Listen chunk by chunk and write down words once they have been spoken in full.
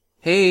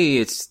Hey,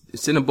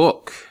 it's in a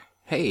book.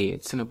 Hey,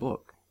 it's in a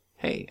book.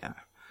 Hey,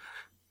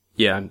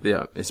 yeah,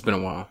 it's been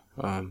a while.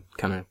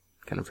 Kind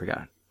of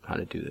forgot how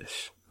to do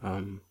this.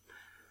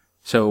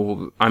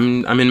 So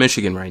I'm in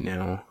Michigan right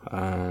now.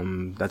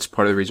 That's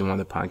part of the reason why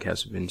the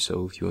podcasts have been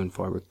so few and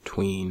far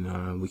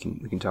between. We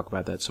can talk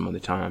about that some other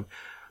time.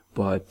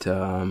 But,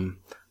 I'm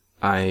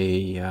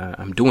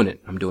doing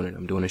it. I'm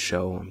doing a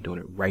show. I'm doing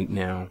it right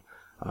now.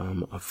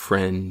 A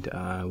friend,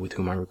 with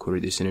whom I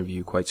recorded this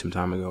interview quite some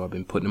time ago. I've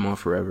been putting him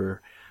off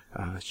forever.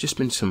 It's just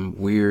been some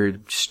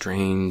weird,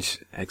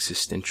 strange,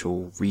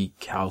 existential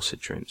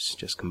recalcitrance,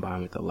 just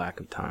combined with a lack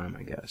of time,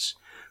 I guess.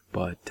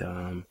 But,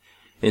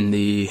 in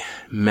the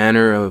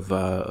manner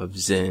of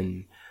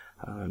Zen,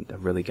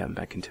 I've really gotten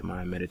back into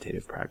my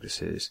meditative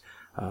practices.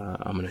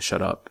 I'm gonna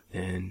shut up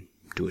and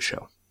do a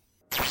show.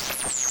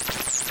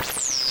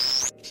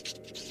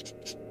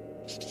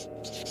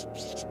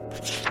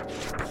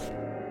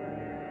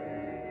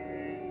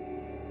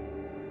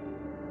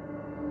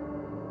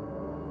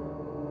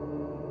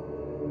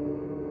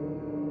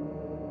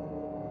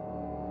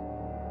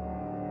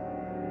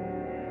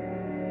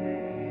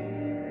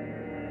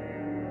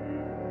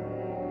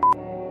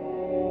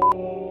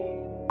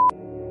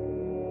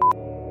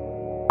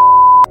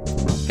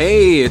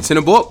 Hey, it's in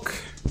a book.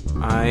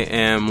 I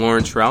am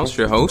Lawrence Rouse,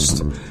 your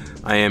host.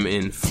 I am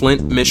in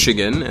Flint,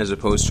 Michigan, as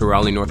opposed to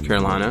Raleigh, North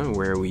Carolina,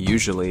 where we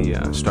usually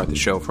start the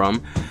show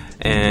from.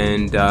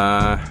 And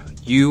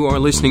you are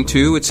listening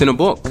to It's in a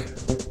Book.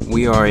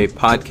 We are a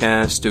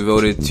podcast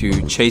devoted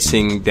to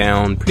chasing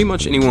down pretty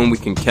much anyone we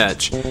can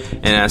catch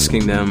and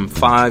asking them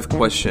 5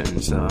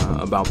 questions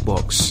about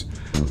books.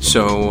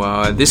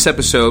 So this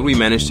episode, we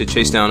managed to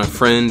chase down a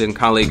friend and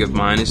colleague of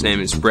mine. His name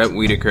is Brett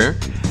Wiedeker.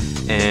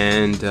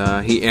 And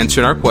he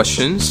answered our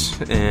questions,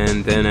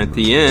 and then at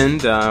the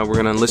end, we're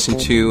going to listen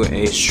to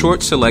a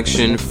short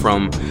selection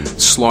from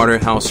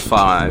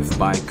Slaughterhouse-Five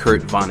by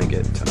Kurt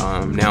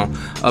Vonnegut. Now,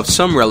 of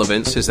some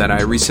relevance is that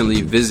I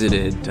recently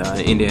visited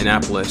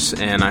Indianapolis,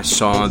 and I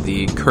saw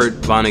the Kurt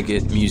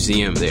Vonnegut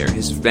Museum there.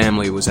 His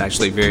family was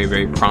actually very,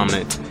 very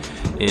prominent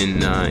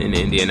in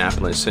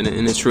Indianapolis, and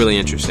it's really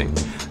interesting.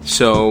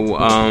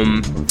 So,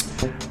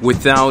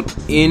 without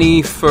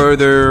any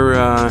further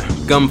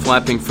gum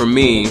flapping from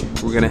me,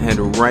 we're going to head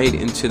right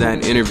into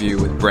that interview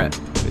with Brett.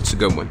 It's a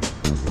good one.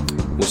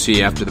 We'll see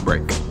you after the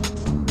break.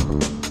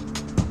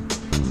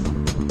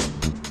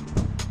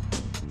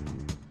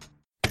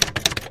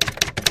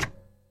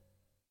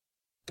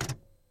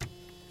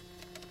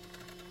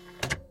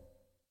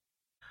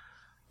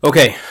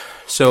 Okay,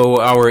 so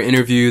our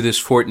interview this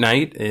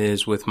fortnight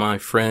is with my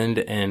friend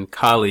and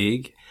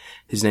colleague.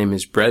 His name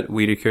is Brett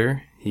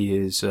Wiedeker. He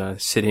is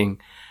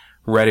sitting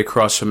right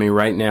across from me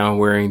right now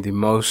wearing the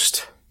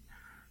most,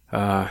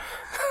 I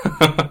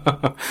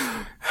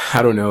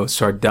don't know,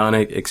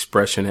 sardonic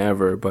expression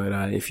ever.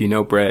 But if you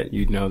know Brett,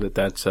 you'd know that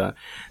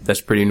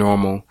that's pretty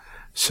normal.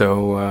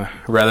 So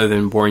rather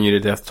than boring you to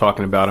death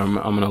talking about him,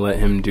 I'm going to let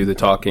him do the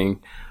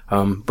talking.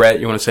 Brett,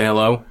 you want to say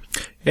hello?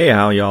 Hey,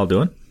 how y'all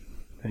doing?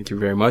 Thank you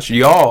very much.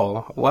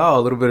 Y'all. Wow,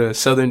 a little bit of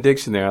Southern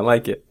diction there. I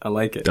like it.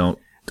 Don't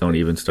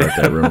even start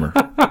that rumor.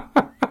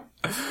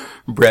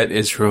 Brett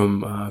is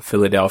from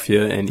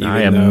Philadelphia, and even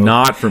I am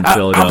not from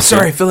Philadelphia. I'm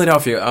sorry,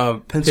 Philadelphia,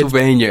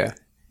 Pennsylvania,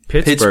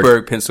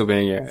 Pittsburgh,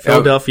 Pennsylvania.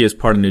 Philadelphia is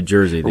part of New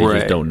Jersey. They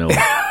just don't know it.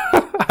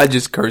 I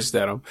just cursed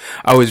at him.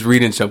 I was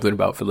reading something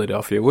about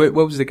Philadelphia. What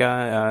was the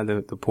guy,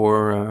 the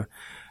poor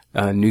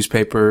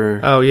newspaper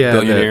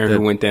billionaire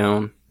who went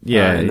down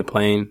in the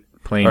plane?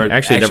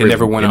 Actually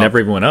never went up. Never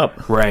even went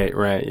up.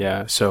 Right,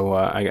 yeah. So,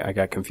 I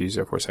got confused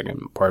there for a second.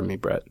 Pardon me,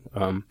 Brett.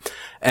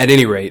 At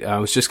any rate, I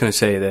was just going to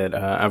say that,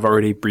 I've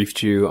already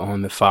briefed you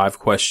on the 5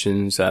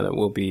 questions, that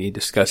we'll be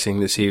discussing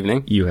this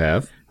evening. You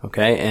have.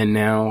 Okay. And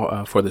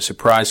now, for the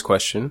surprise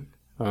question,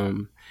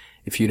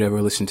 if you'd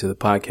ever listened to the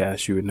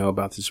podcast, you would know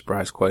about the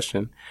surprise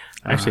question.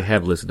 I actually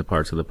have listened to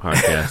parts of the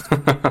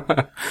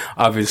podcast.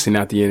 Obviously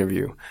not the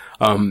interview.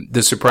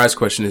 The surprise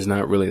question is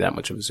not really that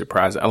much of a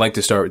surprise. I like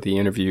to start with the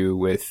interview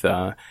with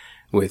the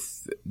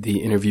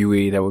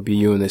interviewee, that would be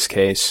you in this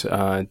case,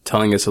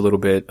 telling us a little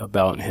bit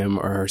about him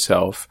or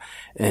herself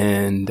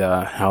and,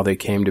 how they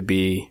came to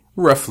be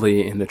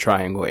roughly in the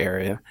Triangle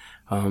area.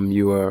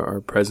 You are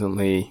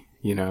presently,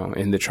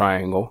 in the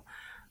Triangle.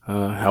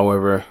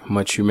 However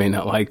much you may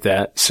not like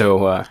that.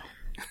 So,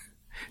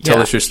 tell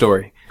us your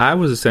story. I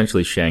was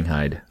essentially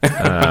shanghaied.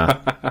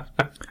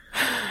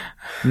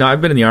 No,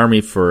 I've been in the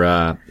Army for,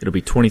 it'll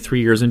be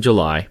 23 years in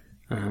July.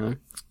 Uh-huh.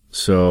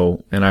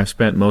 So, and I've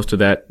spent most of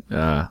that,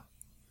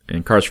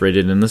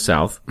 incarcerated in the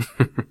South.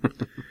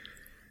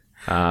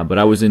 But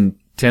I was in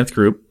 10th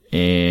group,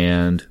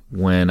 and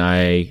when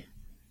I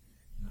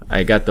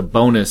got the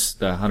bonus,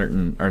 the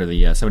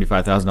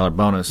 $75,000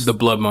 bonus. The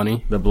blood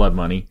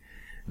money.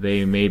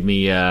 They made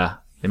me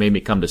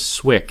come to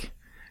SWCC.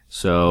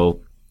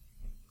 So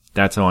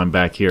that's how I'm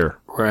back here.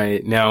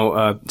 Right.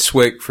 Now,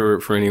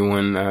 SWCC, for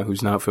anyone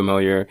who's not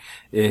familiar,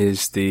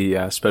 is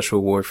the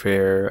Special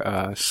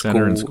Warfare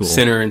Center and School.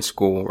 Center and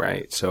School,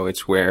 right. So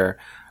it's where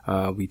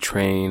We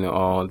train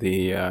all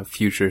the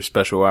future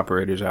special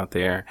operators out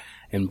there,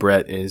 and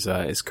Brett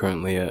is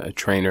currently a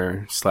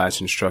trainer /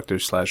 instructor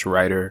 /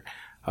 writer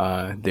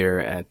there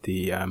at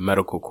the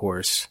medical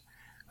course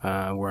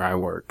where I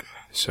work.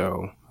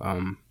 So,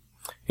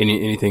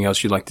 anything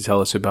else you'd like to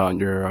tell us about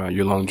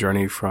your long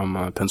journey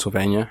from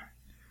Pennsylvania?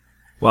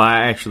 Well,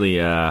 I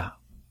actually, I've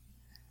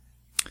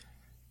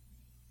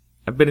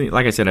been,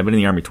 like I said, I've been in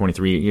the Army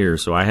 23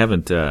 years, so I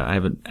haven't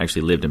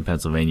actually lived in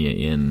Pennsylvania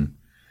in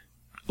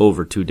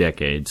over 2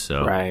 decades.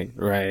 So right.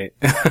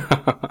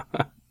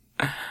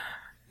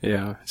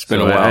 Yeah, it's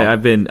been a while.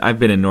 I've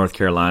been in North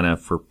Carolina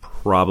for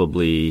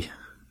probably,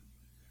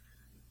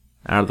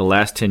 out of the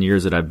last 10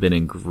 years that I've been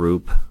in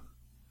group,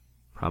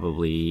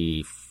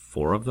 probably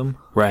 4 of them.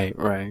 Right.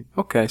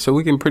 Okay, so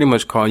we can pretty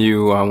much call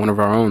you one of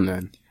our own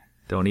then.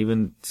 Don't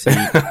even see.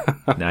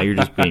 Now you're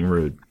just being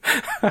rude.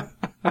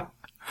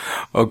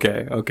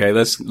 Okay.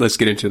 Let's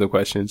get into the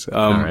questions.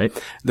 All right.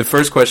 The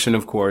first question,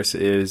 of course,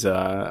 is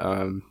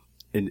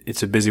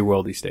it's a busy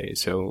world these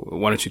days. So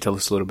why don't you tell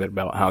us a little bit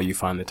about how you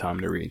find the time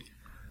to read?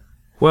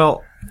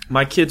 Well,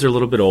 my kids are a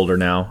little bit older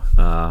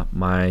now.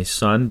 My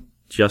son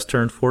just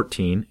turned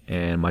 14,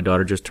 and my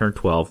daughter just turned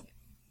 12.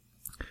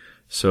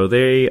 So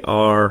they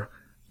are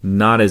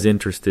not as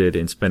interested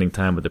in spending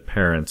time with the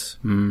parents.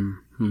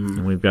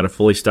 And we've got a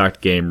fully stocked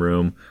game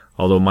room,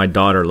 although my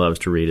daughter loves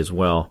to read as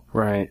well.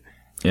 Right.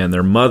 And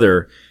their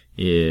mother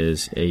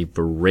is a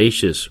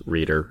voracious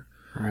reader.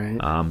 Right.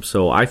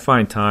 So I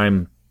find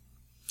time,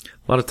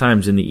 a lot of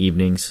times in the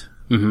evenings,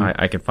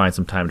 I can find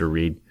some time to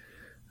read.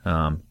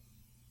 And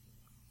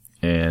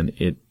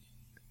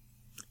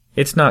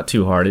it's not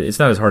too hard. It's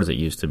not as hard as it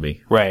used to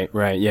be. Right.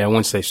 Yeah,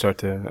 once they start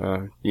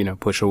to,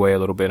 push away a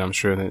little bit, I'm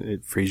sure that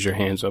it frees your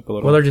hands up a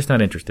little. Well, they're just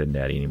not interested in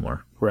Daddy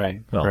anymore.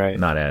 Right. Well, right.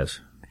 Not as.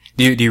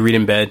 Do you read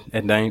in bed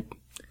at night?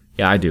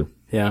 Yeah, I do.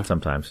 Yeah.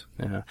 Sometimes.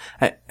 Yeah.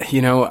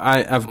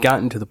 I've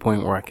gotten to the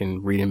point where I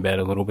can read in bed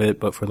a little bit,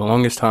 but for the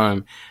longest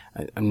time,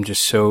 I was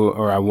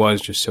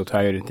just so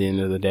tired at the end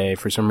of the day.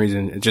 For some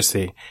reason, just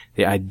the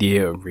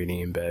idea of reading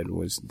in bed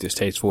was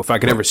distasteful. If I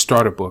could ever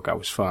start a book, I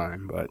was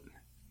fine, but.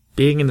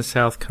 Being in the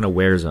South kind of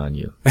wears on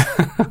you.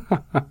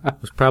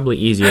 It was probably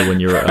easier when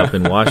you were up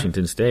in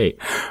Washington State.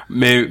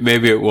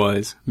 Maybe it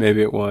was.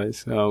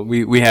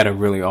 We had a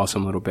really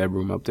awesome little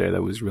bedroom up there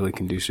that was really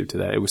conducive to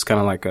that. It was kind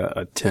of like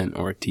a tent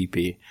or a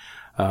teepee,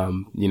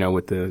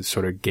 with the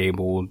sort of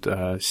gabled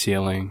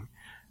ceiling.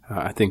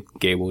 I think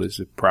gabled is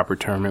the proper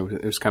term.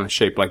 It was kind of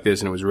shaped like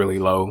this, and it was really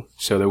low,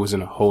 so there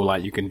wasn't a whole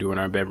lot you can do in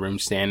our bedroom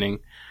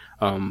standing.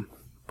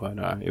 But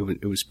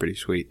it was pretty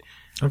sweet.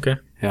 Okay.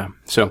 Yeah.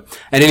 So,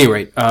 at any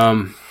rate,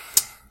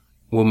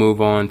 we'll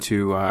move on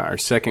to our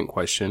second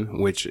question,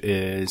 which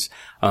is,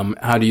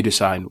 how do you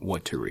decide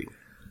what to read?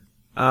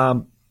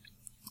 I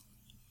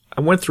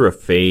went through a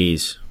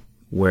phase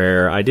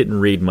where I didn't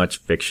read much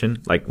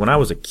fiction. Like when I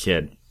was a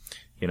kid,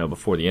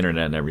 before the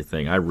internet and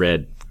everything, I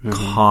read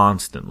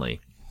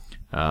constantly.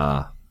 Then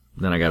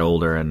I got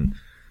older and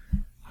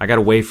I got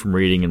away from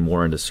reading and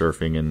more into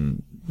surfing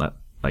and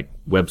like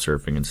web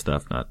surfing and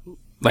stuff, not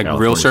like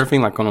real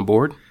surfing, like on a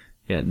board?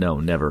 Yeah, no,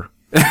 never.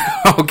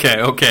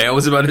 Okay. I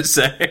was about to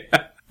say.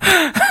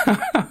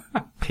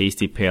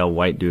 Pasty pale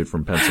white dude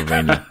from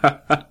Pennsylvania.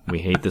 We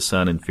hate the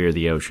sun and fear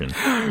the ocean.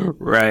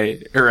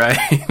 Right.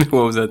 What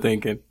was I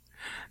thinking?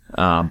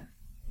 But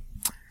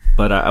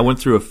I went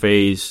through a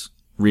phase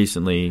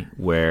recently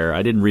where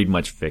I didn't read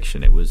much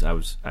fiction.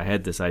 I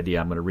had this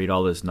idea, I'm going to read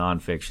all this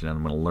nonfiction and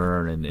I'm going to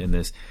learn and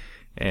this.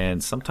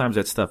 And sometimes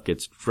that stuff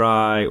gets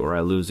dry or I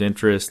lose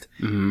interest.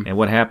 Mm-hmm. And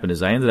what happened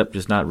is I ended up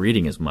just not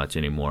reading as much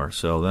anymore.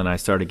 So then I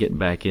started getting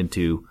back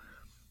into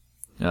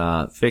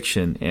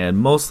fiction. And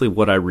mostly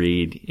what I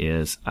read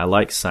is I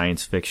like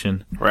science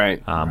fiction.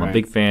 Right. I'm a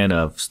big fan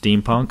of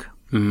steampunk.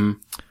 Mm-hmm.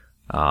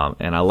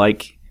 And I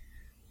like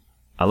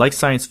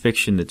science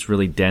fiction that's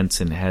really dense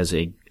and has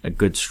a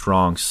good,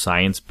 strong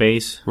science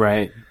base.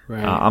 Right.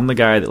 I'm the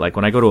guy that, like,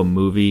 when I go to a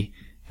movie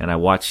and I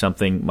watch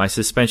something, my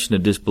suspension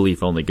of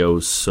disbelief only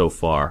goes so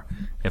far.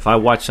 If I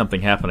watch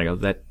something happen, I go,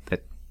 that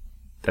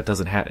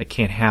doesn't happen. It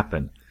can't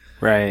happen.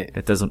 Right.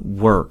 It doesn't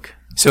work.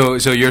 So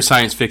your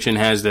science fiction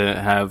has to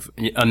have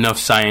enough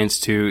science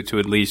to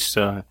at least,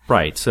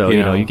 right. So,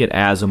 you get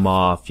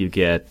Asimov, you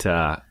get,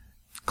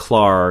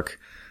 Clarke,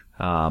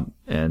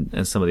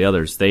 and some of the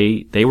others.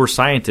 They were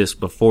scientists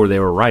before they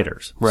were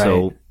writers. Right.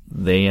 So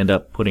they end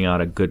up putting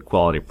out a good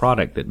quality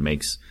product that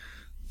makes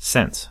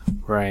sense.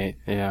 Right.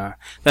 Yeah.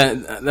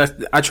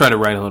 That I tried to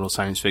write a little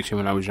science fiction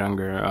when I was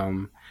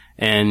younger.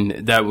 And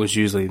that was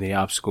usually the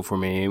obstacle for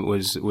me. It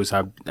was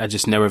I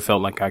just never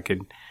felt like I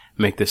could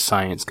make the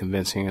science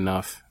convincing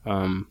enough.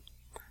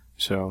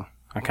 So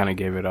I kind of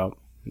gave it up.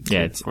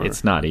 Yeah,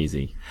 it's not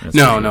easy.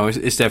 No,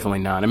 it's definitely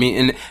not. I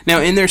mean,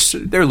 and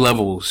there are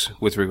levels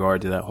with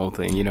regard to that whole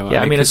thing,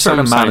 Yeah, I mean, a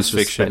certain amount of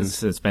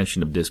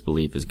suspension of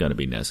disbelief is going to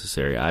be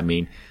necessary. I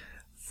mean,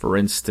 for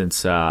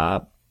instance, who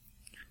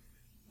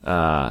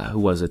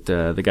was it?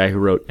 The guy who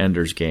wrote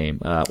Ender's Game,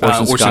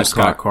 Orson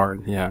Scott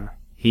Card. Yeah,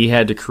 he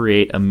had to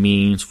create a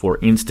means for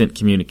instant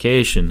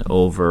communication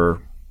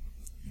over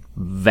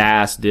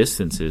vast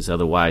distances.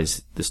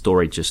 Otherwise, the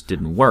story just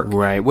didn't work.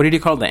 Right. What did he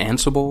call it? The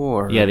Ansible?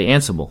 Or? Yeah, the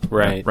Ansible.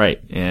 Right.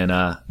 Right.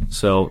 And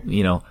so,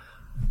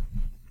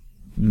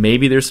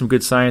 maybe there's some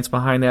good science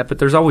behind that, but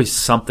there's always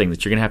something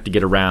that you're going to have to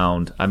get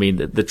around. I mean,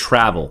 the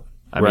travel.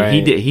 I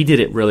mean, he did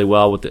it really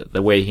well with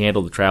the way he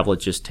handled the travel. It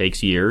just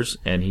takes years,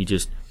 and he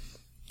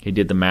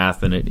did the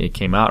math, and it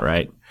came out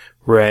right.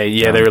 Right.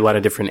 Yeah, there are a lot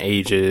of different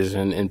ages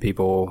and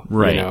people,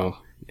 right.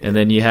 And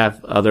then you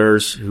have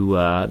others who,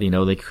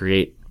 they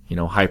create,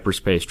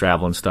 hyperspace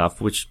travel and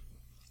stuff, which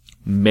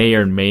may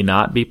or may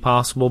not be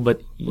possible,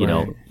 but,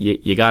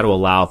 you got to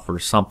allow for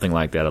something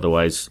like that.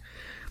 Otherwise,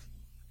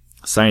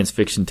 science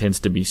fiction tends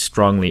to be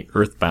strongly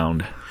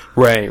earthbound.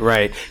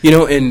 Right.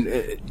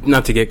 And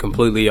not to get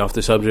completely off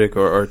the subject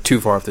or too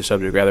far off the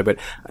subject rather, but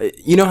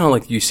you know how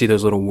like you see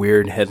those little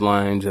weird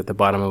headlines at the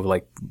bottom of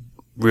like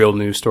real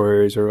news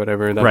stories or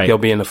whatever? That they'll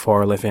be in the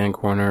far left-hand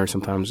corner or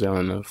sometimes they're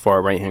in the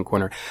far right-hand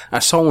corner. I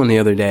saw one the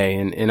other day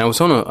and I was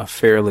on a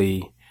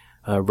fairly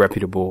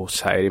reputable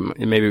site.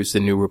 Maybe it was the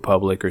New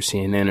Republic or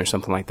CNN or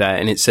something like that.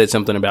 And it said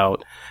something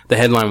about, the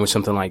headline was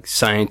something like,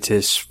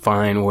 scientists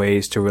find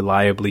ways to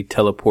reliably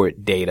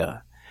teleport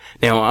data.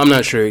 Now, I'm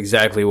not sure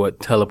exactly what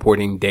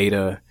teleporting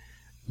data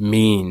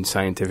means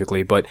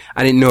scientifically, but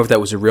I didn't know if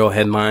that was a real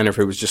headline or if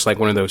it was just like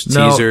one of those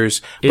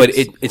teasers. But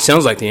it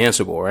sounds like the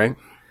Ansible, right?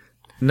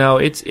 No,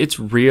 it's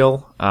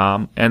real.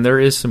 And there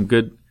is some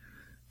good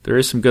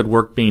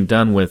work being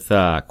done with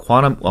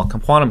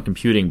quantum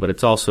computing, but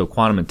it's also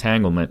quantum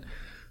entanglement,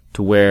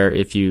 to where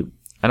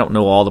I don't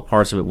know all the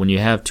parts of it, when you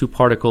have two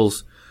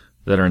particles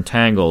that are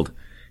entangled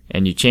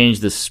and you change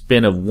the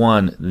spin of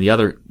one,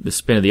 the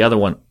spin of the other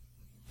one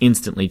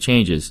instantly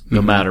changes,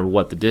 no matter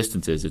what the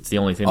distance is. It's the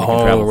only thing that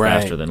can travel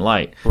faster than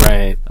light.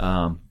 Right.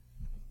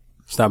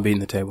 Stop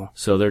beating the table.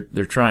 So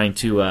they're trying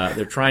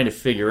to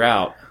figure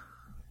out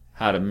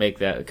how to make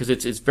that, because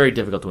it's very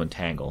difficult to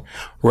entangle.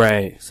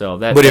 Right. So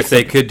but if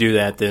they could do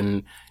that,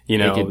 then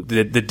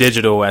the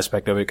digital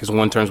aspect of it, because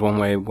one turns one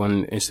way,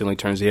 one instantly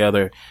turns the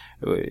other.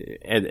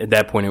 At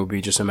that point, it would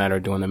be just a matter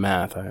of doing the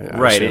math.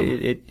 Right.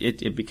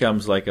 It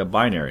becomes like a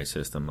binary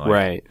system,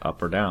 like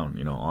up or down,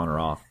 on or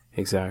off.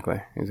 Exactly.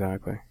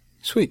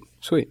 Sweet.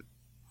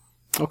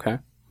 Okay.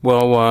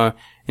 Well,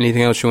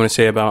 anything else you want to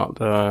say about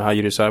how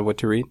you decide what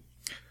to read?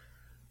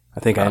 I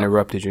think I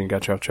interrupted you and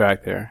got you off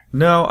track there.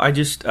 No, I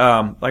just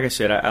like I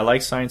said, I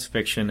like science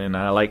fiction and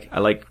I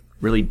like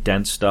really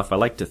dense stuff. I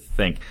like to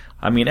think.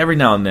 I mean, every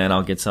now and then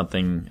I'll get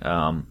something.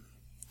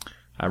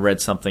 I read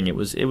something. It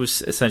was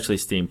essentially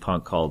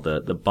steampunk, called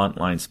the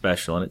Buntline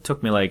Special, and it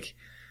took me like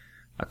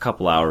a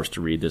couple hours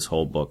to read this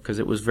whole book because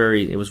it was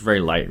very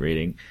light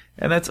reading,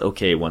 and that's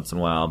okay once in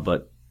a while.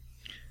 But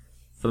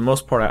for the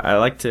most part, I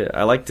like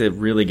to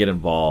really get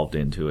involved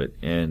into it,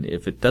 and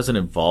if it doesn't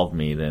involve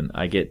me, then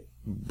I get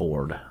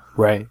bored.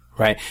 Right.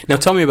 Now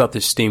tell me about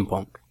this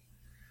steampunk.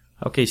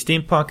 Okay,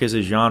 steampunk is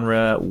a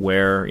genre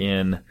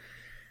wherein,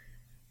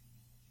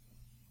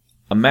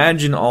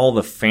 imagine all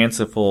the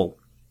fanciful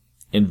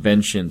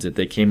inventions that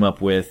they came up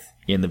with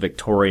in the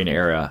Victorian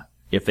era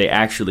if they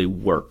actually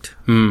worked.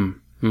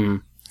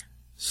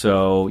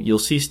 So you'll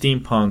see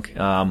steampunk.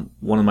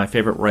 One of my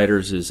favorite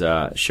writers is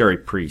Sherry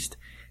Priest,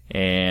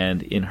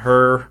 and in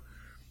her,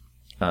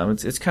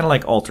 it's kind of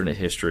like alternate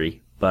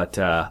history, but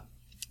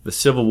the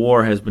Civil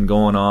War has been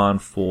going on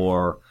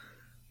for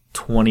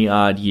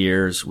 20-odd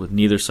years with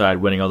neither side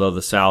winning, although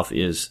the South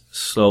is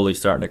slowly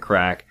starting to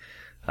crack.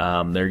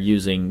 They're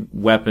using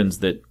weapons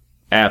that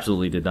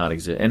absolutely did not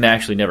exist, and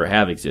actually never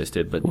have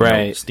existed,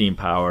 but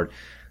steam-powered.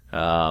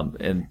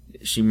 And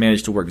she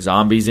managed to work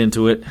zombies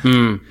into it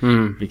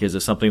because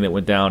of something that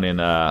went down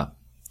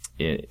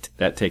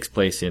that takes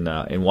place in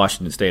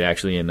Washington State,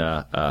 actually in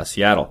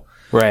Seattle.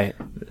 Right.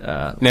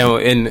 Now,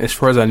 and as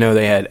far as I know,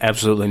 they had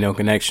absolutely no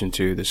connection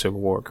to the Civil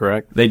War,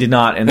 correct? They did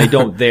not, and they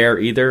don't there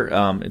either.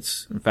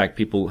 It's, in fact,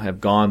 people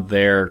have gone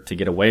there to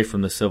get away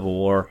from the Civil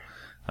War.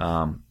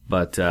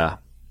 But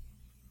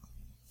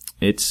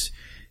it's,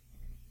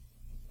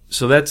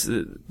 so that's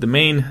the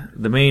main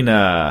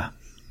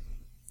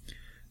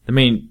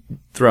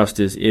thrust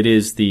is,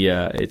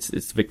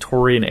 it's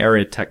Victorian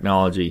era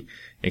technology,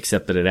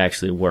 except that it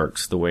actually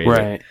works the way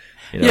that,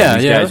 these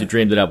guys who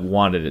dreamed it up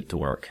wanted it to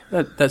work.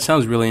 That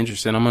sounds really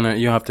interesting.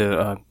 You'll have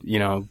to,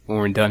 when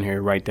we're done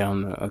here, write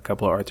down a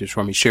couple of authors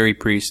for me. Sherry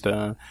Priest,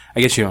 I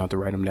guess you don't have to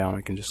write them down.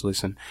 I can just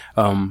listen.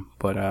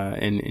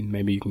 And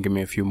maybe you can give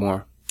me a few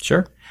more.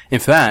 Sure. In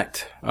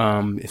fact,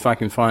 if I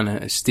can find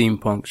a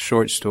steampunk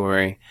short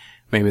story,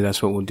 maybe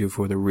that's what we'll do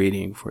for the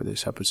reading for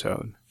this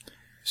episode.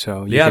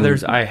 So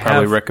I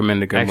probably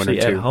recommend a good one or two.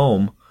 Actually, at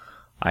home,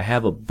 I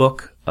have a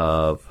book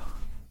of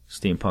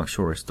steampunk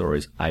short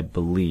stories, I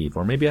believe,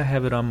 or maybe I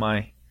have it on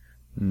my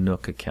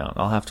Nook account.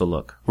 I'll have to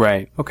look.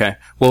 Right. Okay.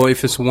 Well,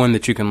 if it's one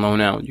that you can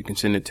loan out, you can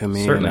send it to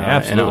me. Certainly,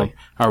 absolutely. And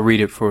I'll read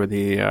it for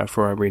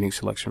our reading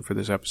selection for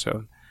this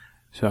episode.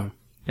 So.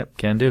 Yep,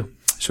 can do.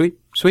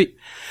 Sweet.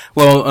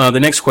 Well, the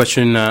next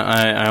question,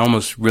 I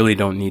almost really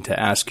don't need to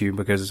ask you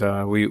because,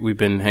 we've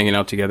been hanging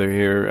out together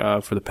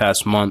here, for the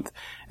past month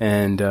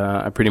and,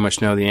 I pretty much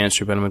know the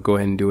answer, but I'm going to go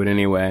ahead and do it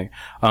anyway.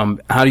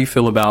 How do you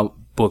feel about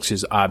books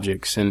as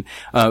objects? And,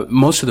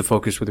 most of the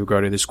focus with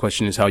regard to this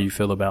question is how you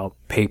feel about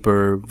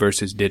paper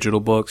versus digital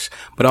books,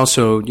 but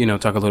also,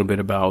 talk a little bit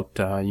about,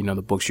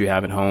 the books you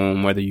have at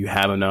home, whether you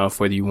have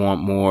enough, whether you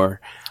want more.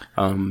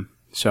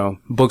 So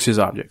books as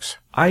objects.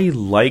 I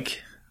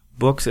like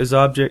books as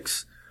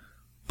objects,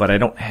 but I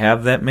don't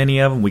have that many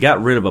of them. We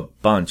got rid of a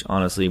bunch,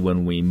 honestly,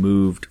 when we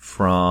moved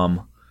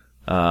from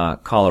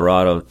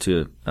Colorado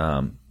to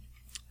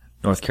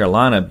North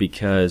Carolina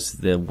because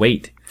the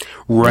weight.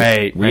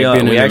 Right. We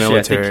actually,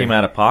 I think, came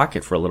out of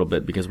pocket for a little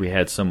bit because we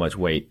had so much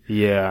weight.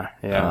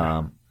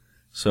 Yeah.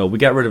 So we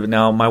got rid of it.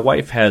 Now, my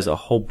wife has a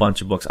whole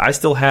bunch of books. I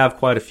still have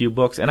quite a few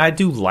books, and I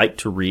do like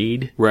to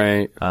read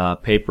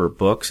paper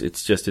books.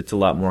 It's a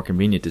lot more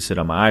convenient to sit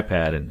on my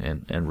iPad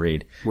and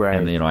read. Right.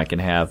 And, I can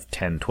have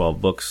 10,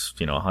 12 books,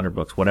 100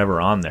 books,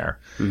 whatever on there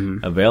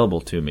available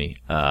to me.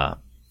 And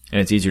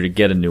it's easier to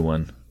get a new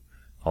one.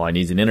 All I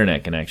need is an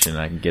internet connection,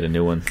 and I can get a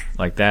new one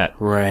like that.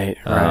 Right.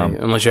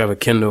 Unless you have a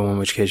Kindle, in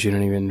which case you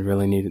don't even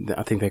really need it.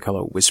 I think they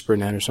call it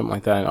WhisperNet or something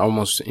like that.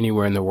 Almost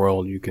anywhere in the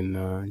world you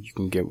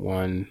can get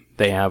one.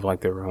 They have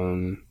like their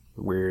own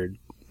weird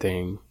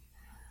thing.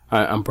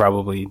 I'm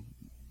probably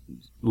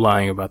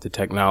lying about the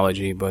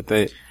technology, but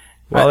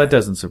Well, that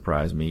doesn't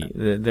surprise me.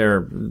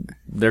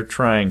 They're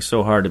trying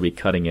so hard to be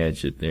cutting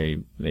edge that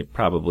they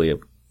probably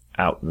have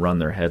outrun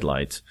their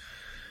headlights.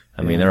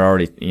 I mean, they're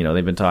already,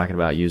 they've been talking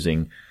about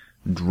using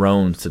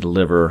drones to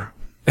do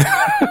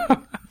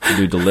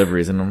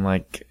deliveries, and I'm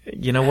like,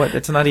 you know what?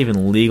 That's not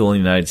even legal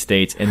in the United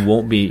States and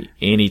won't be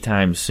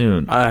anytime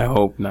soon. I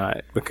hope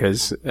not,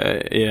 because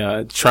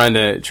trying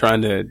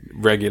to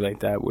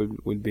regulate that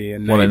would be a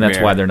nightmare. Well, and that's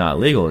why they're not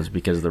legal, is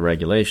because of the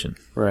regulation.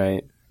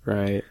 Right.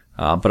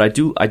 But I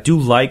do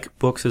like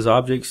books as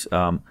objects.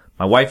 My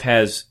wife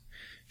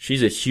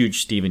she's a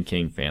huge Stephen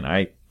King fan.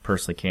 I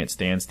personally can't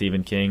stand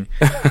Stephen King.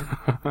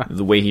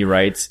 The way he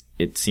writes,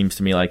 it seems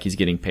to me like he's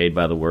getting paid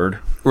by the word.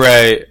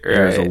 Right.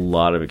 There's a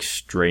lot of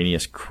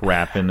extraneous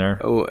crap in there.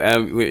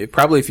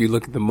 Probably if you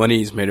look at the money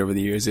he's made over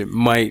the years, it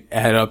might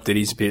add up that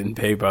he's getting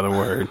paid by the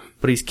word.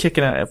 But he's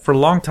kicking out, for a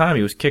long time,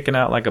 he was kicking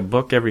out like a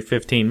book every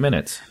 15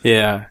 minutes.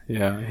 Yeah.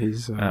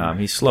 He's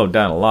slowed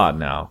down a lot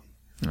now.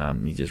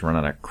 He just run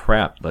out of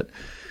crap, but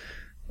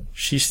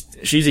she's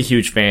a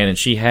huge fan, and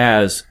she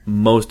has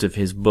most of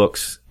his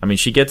books. I mean,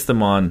 she gets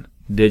them on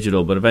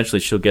digital, but eventually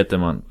she'll get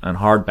them on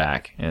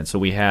hardback, and so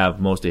we have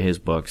most of his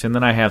books, and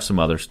then I have some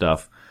other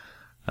stuff.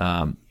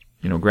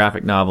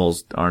 Graphic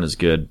novels aren't as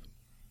good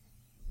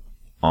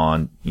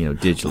on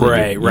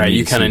digitally. Right.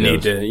 You kind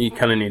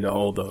of need to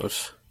hold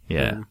those.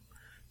 Yeah.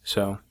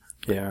 So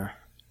yeah.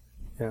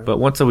 But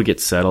once we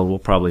get settled, we'll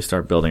probably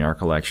start building our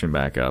collection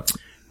back up.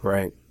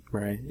 Right.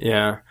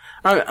 Yeah.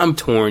 I'm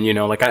torn.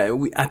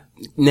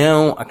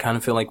 Now I kind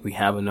of feel like we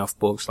have enough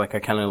books. Like I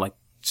kind of like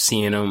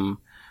seeing them,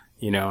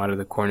 out of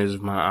the corners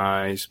of my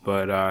eyes.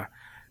 But, I'll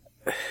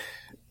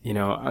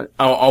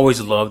always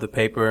love the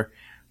paper,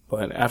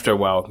 but after a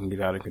while it can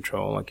get out of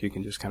control. Like you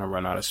can just kind of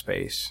run out of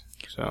space.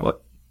 So,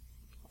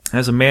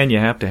 as a man, you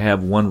have to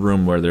have one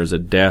room where there's a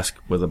desk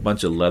with a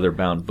bunch of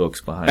leather-bound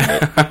books behind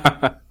it.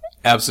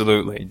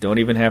 Absolutely. You don't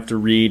even have to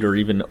read, or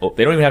they don't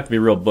even have to be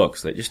real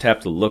books. They just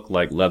have to look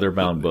like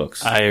leather-bound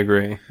books. I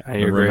agree.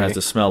 The room has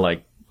to smell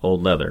like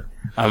old leather.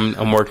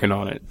 I'm working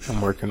on it.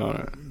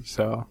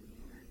 So.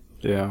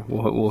 Yeah,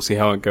 we'll see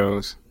how it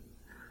goes.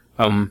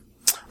 All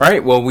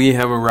right. Well, we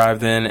have arrived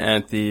then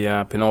at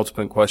the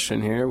penultimate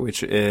question here,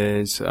 which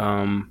is,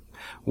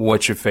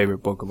 what's your favorite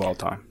book of all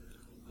time?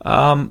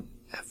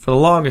 For the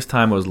longest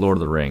time, it was Lord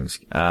of the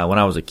Rings. When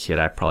I was a kid,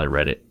 I probably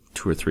read it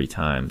 2 or 3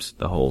 times,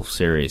 the whole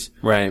series.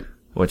 Right.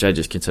 Which I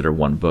just consider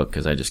one book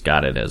because I just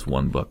got it as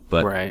one book.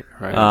 But right.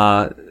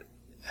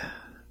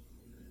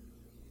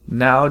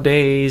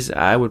 Nowadays,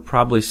 I would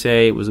probably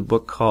say it was a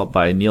book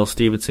by Neal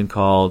Stephenson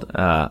called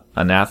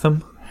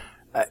Anathem.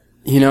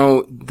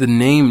 The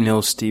name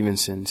Neal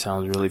Stephenson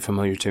sounds really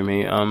familiar to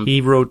me. He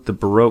wrote the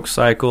Baroque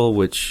cycle,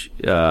 which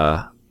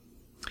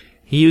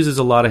he uses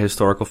a lot of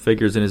historical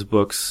figures in his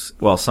books.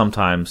 Well,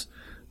 sometimes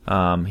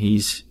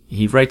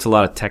he writes a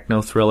lot of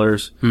techno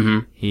thrillers. Mm-hmm.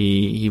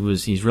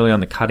 He's really on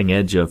the cutting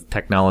edge of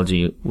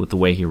technology with the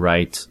way he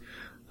writes.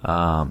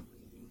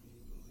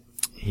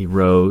 He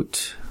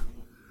wrote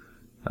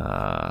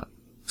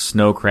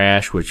Snow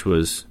Crash, which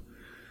was,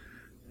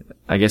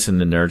 I guess in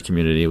the nerd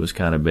community, it was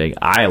kind of big.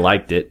 I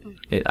liked it.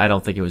 I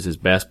don't think it was his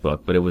best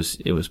book, but it was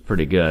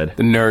pretty good.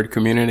 The nerd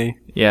community?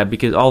 Yeah,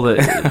 because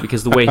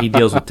because the way he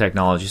deals with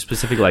technology,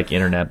 specifically like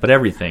internet, but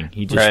everything.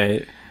 He just,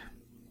 right.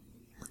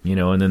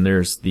 And then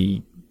there's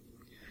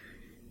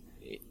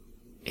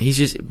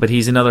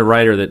he's another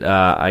writer that,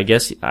 I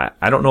guess,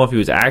 I don't know if he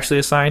was actually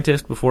a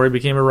scientist before he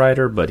became a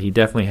writer, but he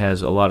definitely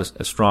has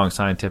a strong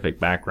scientific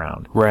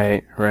background.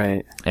 Right.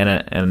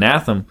 And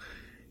Anathem,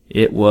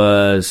 it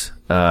was,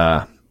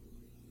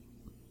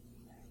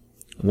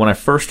 when I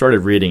first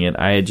started reading it,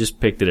 I had just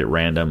picked it at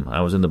random.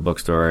 I was in the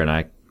bookstore,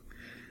 and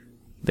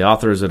the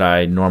authors that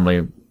I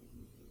normally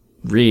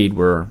read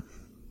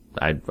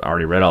I'd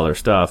already read all their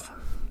stuff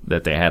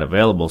that they had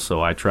available,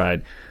 so I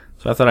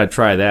thought I'd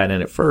try that,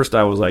 and at first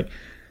I was like,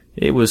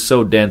 it was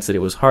so dense that it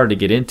was hard to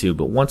get into,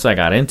 but once I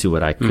got into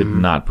it, I could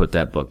not put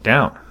that book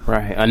down.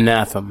 Right.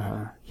 Anathema,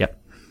 huh?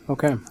 Yep.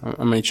 Okay. I'm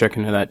going to check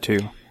into that too.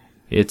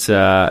 It's,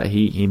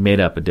 he made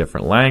up a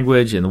different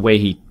language, and the way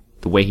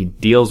he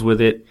deals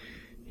with it,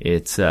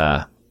 it's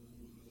not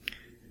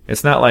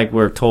like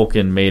where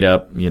Tolkien made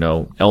up,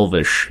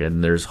 Elvish,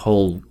 and there's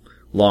whole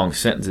long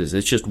sentences.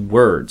 It's just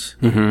words.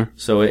 Mm-hmm.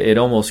 So it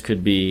almost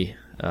could be,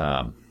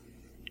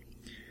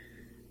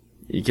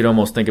 you could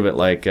almost think of it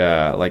like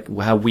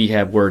how we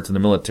have words in the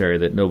military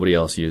that nobody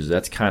else uses.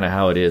 That's kind of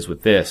how it is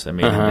with this. I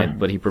mean,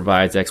 but he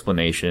provides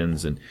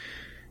explanations, and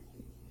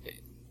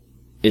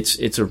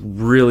it's a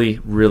really,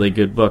 really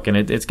good book, and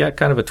it's got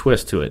kind of a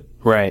twist to it.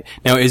 Right.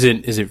 Now, is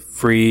it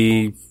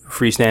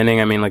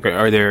freestanding? I mean, like,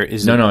 are there?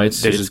 No,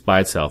 it's by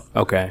itself.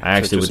 Okay. I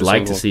actually would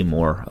like to see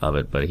more of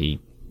it, but he's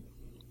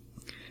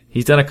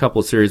done a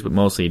couple of series, but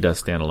mostly he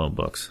does standalone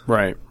books.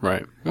 Right.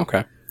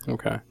 Okay.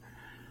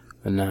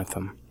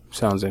 Anathema.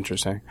 Sounds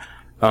interesting.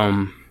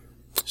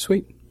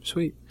 Sweet.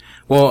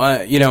 Well,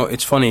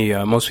 it's funny.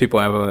 Most people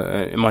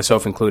have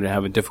myself included,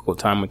 have a difficult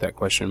time with that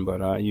question,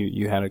 but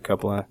you had a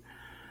couple of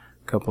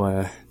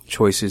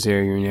choices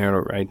there. You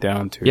narrowed it right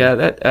down to. Yeah,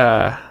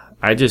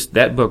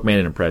 that book made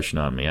an impression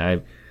on me.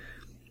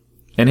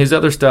 And his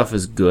other stuff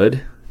is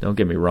good. Don't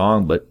get me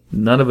wrong, but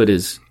none of it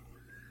is.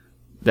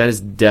 That is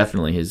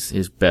definitely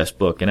his best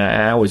book, and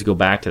I always go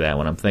back to that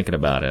when I'm thinking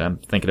about it. I'm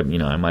thinking of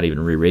I might even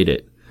reread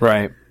it.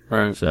 Right.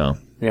 So.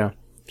 Yeah.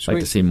 I'd like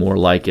to see more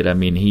like it. I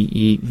mean,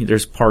 he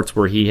there's parts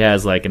where he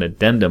has like an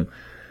addendum,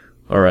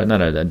 or not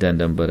an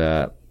addendum, but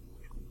a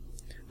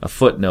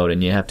footnote,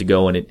 and you have to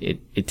go and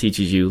it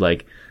teaches you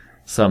like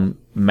some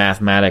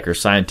mathematic or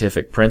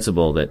scientific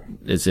principle that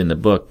is in the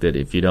book that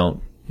if you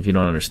don't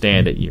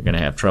understand it, you're going to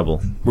have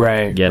trouble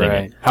getting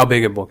it. How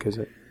big a book is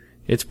it?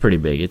 It's pretty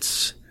big.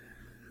 It's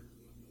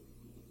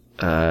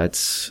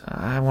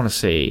I want to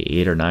say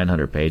 800 or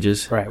 900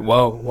 pages. Right.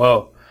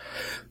 Whoa.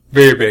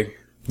 Very big.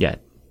 Yeah.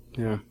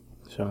 Yeah.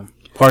 So,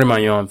 pardon my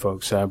yawn,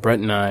 folks. Brett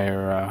and I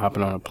are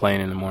hopping on a plane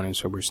in the morning,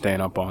 so we're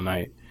staying up all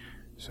night.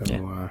 So,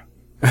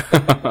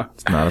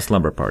 it's not a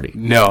slumber party.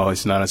 No,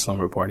 it's not a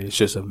slumber party. It's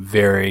just a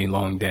very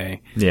long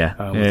day. Yeah,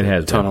 it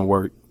has a ton of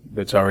work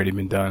that's already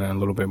been done and a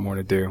little bit more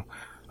to do.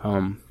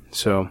 All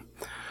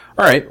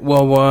right.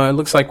 Well, it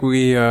looks like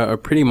we are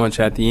pretty much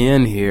at the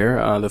end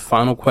here. The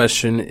final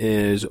question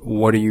is,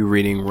 what are you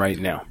reading right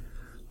now?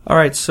 All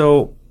right.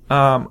 So,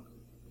 I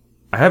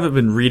haven't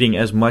been reading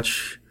as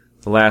much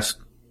the last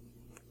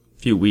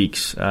few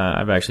weeks.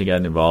 I've actually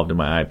gotten involved in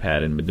my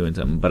iPad and been doing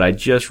something, but I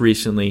just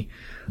recently,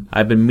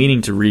 I've been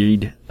meaning to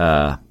read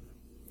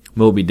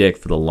Moby Dick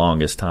for the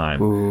longest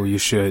time. Ooh, you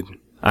should.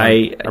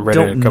 I read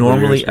don't it a couple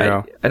normally, of years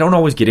ago. I don't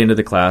always get into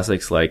the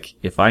classics. Like,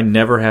 if I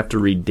never have to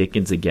read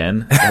Dickens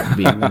again, that would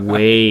be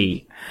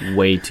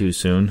way too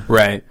soon.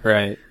 Right.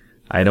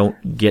 I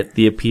don't get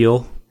the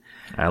appeal.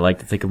 I like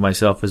to think of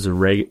myself as a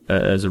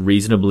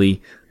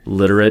reasonably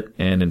literate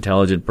and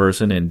intelligent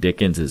person, and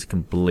Dickens is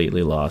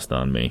completely lost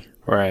on me.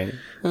 Right.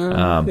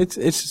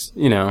 It's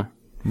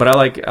But I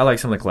like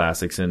some of the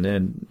classics,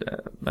 and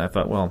I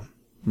thought, well,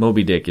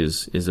 Moby Dick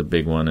is a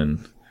big one,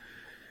 and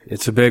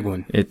it's a big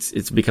one.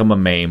 It's become a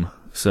meme,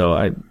 so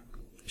I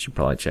should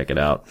probably check it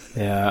out.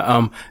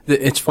 Yeah.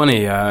 It's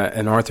funny.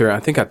 And Arthur, I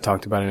think I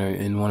talked about it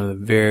in one of the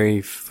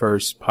very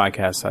first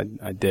podcasts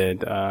I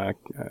did.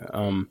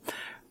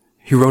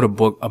 He wrote a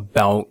book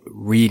about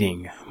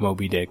reading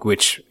Moby Dick,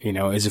 which,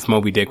 as if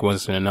Moby Dick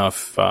wasn't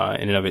enough,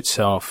 in and of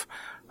itself.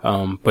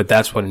 But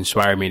that's what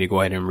inspired me to go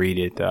ahead and read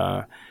it.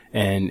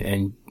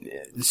 And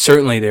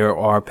certainly there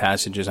are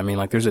passages. I mean,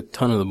 like, there's a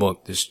ton of the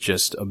book that's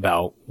just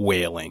about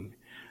whaling.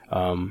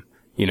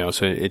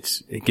 So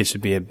it gets to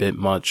be a bit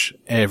much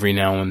every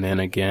now and then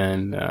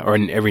again, or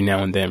every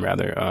now and then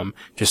rather,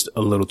 just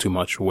a little too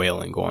much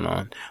whaling going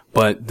on.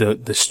 But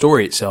the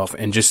story itself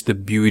and just the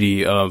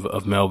beauty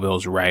of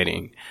Melville's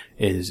writing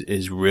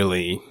is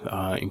really,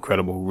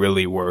 incredible,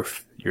 really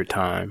worth your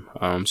time.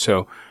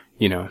 So,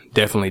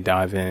 definitely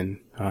dive in.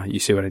 You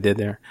see what I did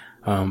there?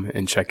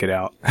 And check it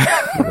out.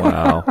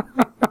 Wow.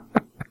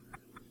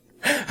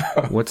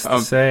 What's the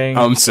saying?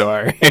 I'm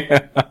sorry.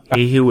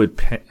 He who would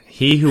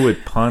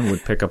pun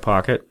would pick a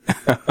pocket.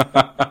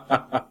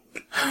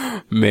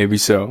 Maybe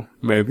so.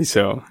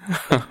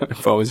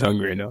 If I was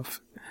hungry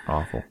enough.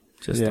 Awful.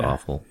 Just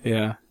awful.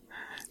 Yeah.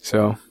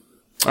 So,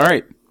 all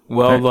right.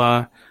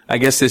 Well, I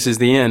guess this is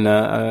the end.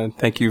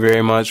 Thank you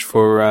very much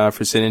for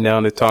sitting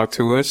down to talk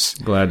to us.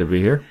 Glad to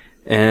be here.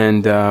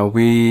 And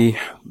we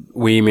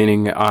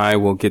meaning I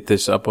will get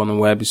this up on the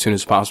web as soon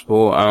as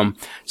possible.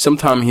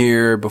 Sometime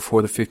here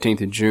before the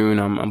 15th of June,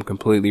 I'm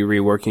completely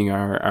reworking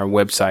our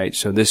website.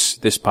 So this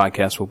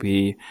podcast will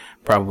be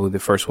probably the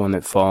first one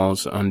that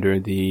falls under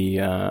the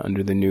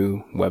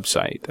new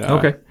website.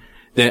 Okay.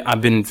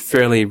 I've been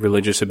fairly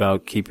religious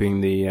about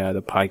keeping the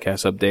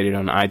podcast updated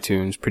on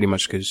iTunes, pretty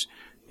much because,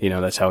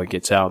 that's how it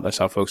gets out. That's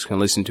how folks can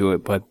listen to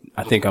it. But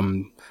I think I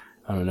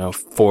don't know,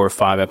 4 or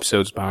 5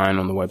 episodes behind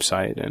on the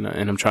website, and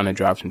I'm trying to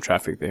drive some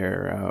traffic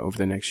there over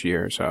the next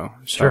year or so.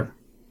 Sure.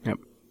 Yep.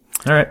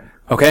 All right.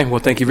 Okay. Well,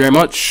 thank you very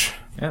much.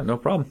 Yeah, no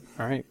problem.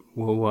 All right.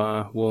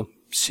 We'll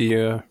see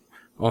you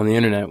on the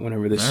internet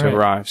whenever this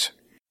arrives.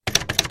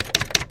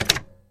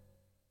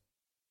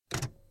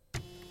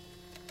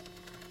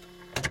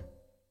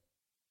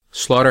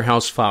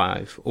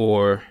 Slaughterhouse-Five,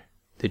 or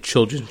The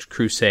Children's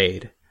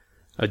Crusade,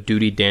 A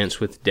Duty Dance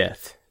with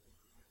Death,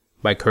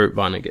 by Kurt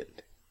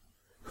Vonnegut,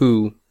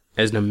 who,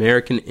 as an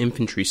American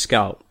infantry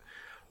scout,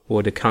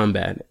 wore to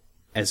combat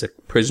as a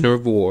prisoner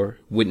of war,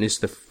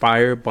 witnessed the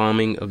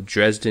firebombing of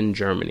Dresden,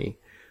 Germany,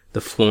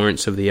 the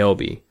Florence of the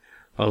Elbe,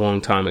 a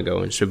long time ago,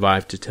 and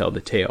survived to tell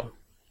the tale.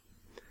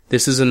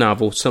 This is a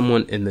novel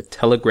somewhat in the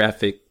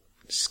telegraphic,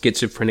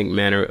 schizophrenic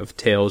manner of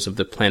Tales of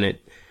the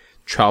Planet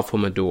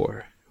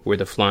Tralfamadore, where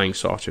the flying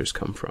saucers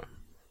come from.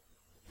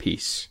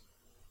 Peace.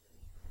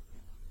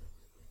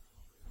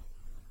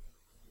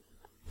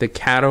 The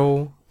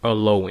cattle are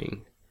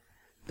lowing,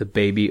 the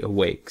baby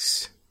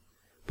awakes,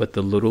 but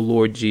the little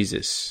Lord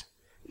Jesus,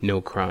 no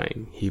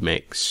crying he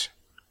makes.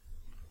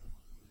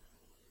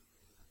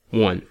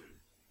 1.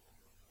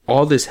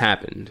 All this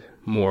happened,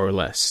 more or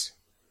less.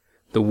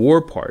 The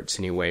war parts,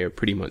 anyway, are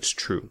pretty much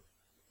true.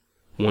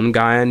 One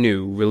guy I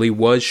knew really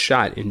was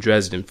shot in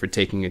Dresden for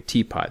taking a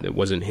teapot that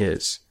wasn't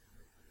his.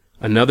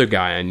 Another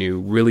guy I knew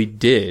really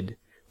did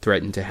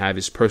threaten to have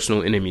his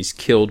personal enemies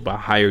killed by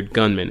hired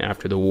gunmen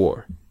after the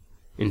war,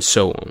 and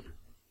so on.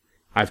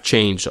 I've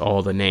changed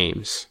all the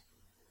names.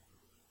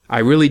 I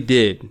really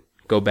did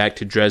go back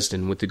to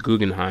Dresden with the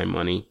Guggenheim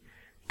money,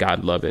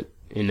 God love it,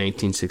 in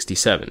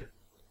 1967.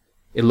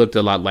 It looked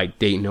a lot like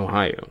Dayton,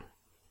 Ohio.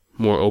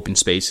 More open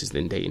spaces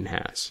than Dayton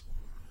has.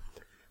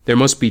 There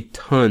must be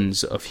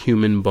tons of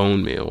human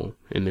bone meal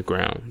in the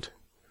ground.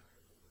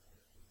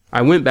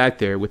 I went back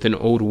there with an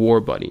old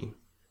war buddy,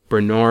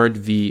 Bernard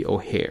V.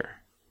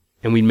 O'Hare,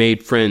 and we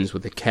made friends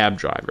with a cab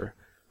driver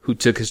who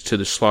took us to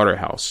the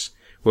slaughterhouse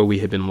where we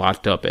had been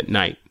locked up at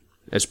night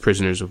as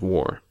prisoners of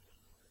war.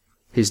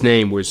 His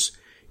name was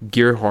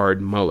Gerhard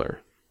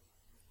Muller.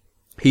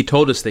 He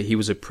told us that he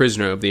was a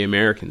prisoner of the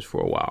Americans for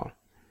a while.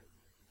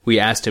 We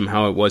asked him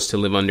how it was to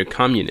live under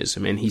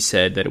communism, and he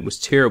said that it was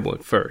terrible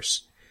at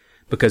first,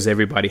 because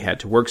everybody had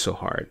to work so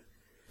hard,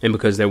 and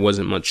because there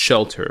wasn't much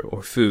shelter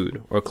or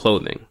food or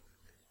clothing.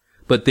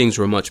 But things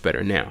were much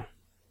better now.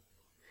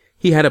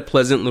 He had a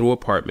pleasant little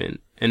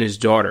apartment, and his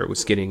daughter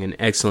was getting an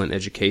excellent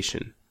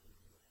education.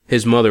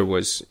 His mother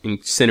was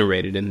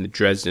incinerated in the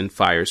Dresden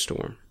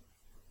firestorm.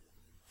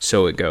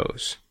 So it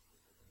goes.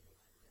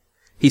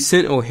 He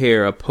sent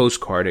O'Hare a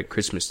postcard at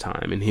Christmas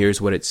time, and here's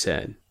what it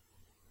said.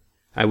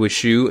 I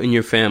wish you and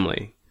your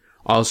family,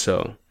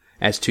 also,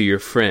 as to your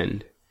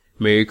friend,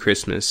 Merry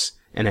Christmas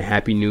and a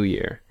Happy New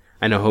Year,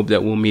 and I hope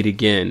that we'll meet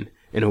again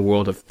in a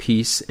world of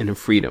peace and of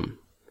freedom,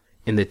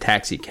 in the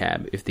taxi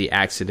cab if the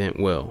accident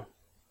will.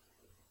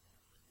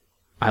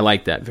 I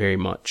like that very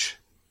much.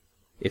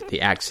 If the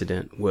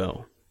accident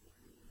will.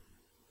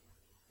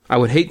 I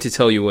would hate to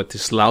tell you what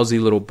this lousy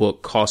little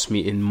book cost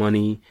me in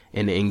money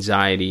and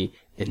anxiety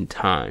and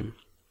time.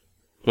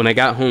 When I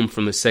got home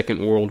from the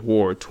Second World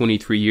War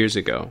 23 years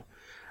ago,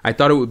 I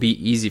thought it would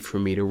be easy for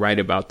me to write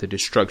about the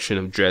destruction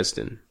of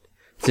Dresden,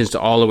 since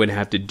all I would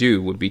have to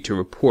do would be to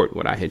report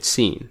what I had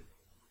seen.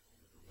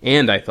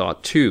 And I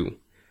thought, too,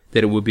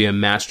 that it would be a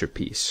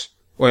masterpiece,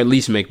 or at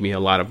least make me a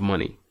lot of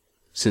money,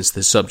 since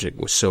the subject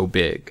was so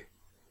big.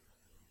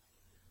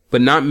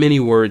 But not many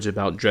words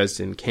about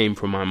Dresden came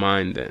from my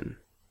mind then.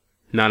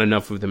 Not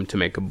enough of them to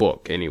make a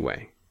book,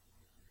 anyway.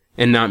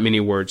 And not many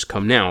words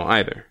come now,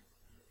 either,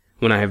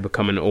 when I have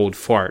become an old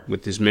fart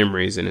with his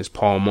memories and his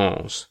Pall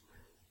Malls,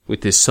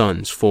 with his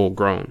sons full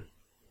grown.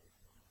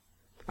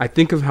 I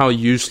think of how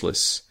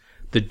useless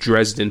the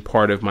Dresden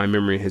part of my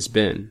memory has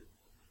been,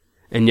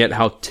 and yet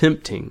how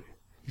tempting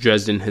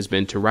Dresden has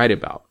been to write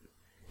about,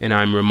 and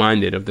I am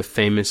reminded of the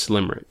famous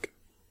limerick.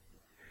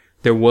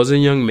 There was a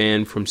young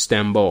man from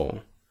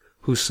Stamboul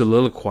who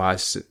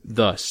soliloquized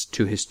thus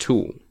to his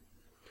tool.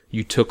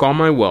 You took all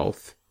my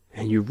wealth,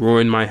 and you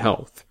ruined my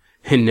health,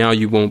 and now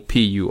you won't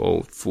pee, you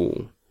old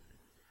fool.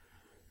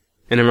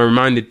 And I'm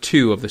reminded,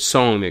 too, of the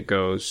song that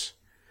goes,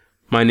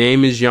 My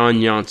name is Jan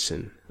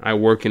Janssen. I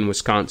work in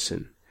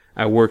Wisconsin.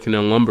 I work in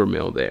a lumber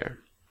mill there.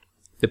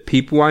 The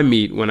people I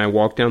meet when I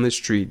walk down the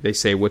street, they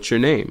say, What's your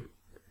name?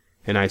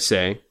 And I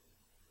say,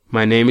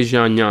 My name is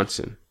Jan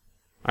Janssen.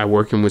 I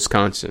work in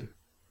Wisconsin.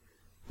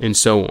 And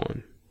so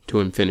on, to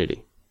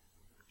infinity.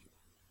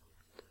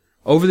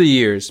 Over the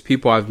years,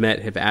 people I've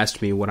met have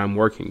asked me what I'm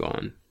working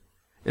on,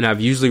 and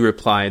I've usually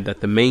replied that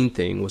the main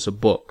thing was a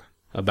book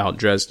about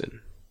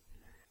Dresden.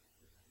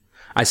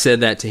 I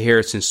said that to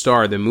Harrison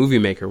Starr, the movie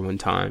maker, one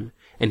time,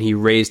 and he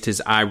raised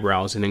his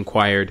eyebrows and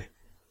inquired,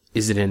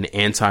 Is it an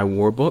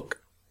anti-war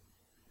book?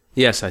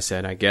 Yes, I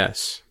said, I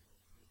guess.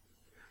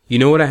 You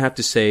know what I have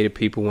to say to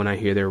people when I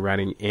hear they're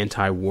writing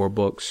anti-war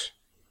books?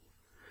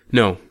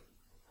 No.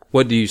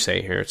 What do you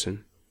say,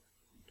 Harrison?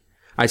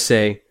 I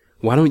say,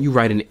 why don't you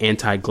write an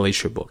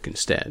anti-glacier book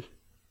instead?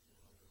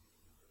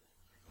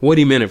 What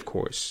he meant, of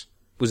course,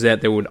 was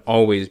that there would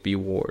always be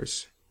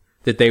wars,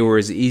 that they were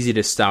as easy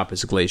to stop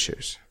as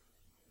glaciers.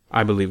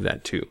 I believe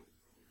that too.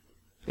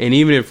 And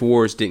even if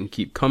wars didn't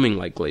keep coming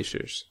like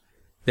glaciers,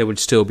 there would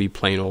still be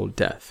plain old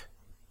death.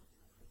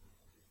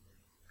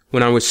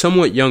 When I was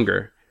somewhat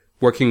younger,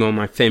 working on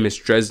my famous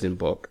Dresden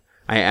book,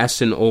 I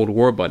asked an old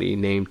war buddy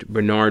named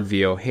Bernard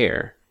V.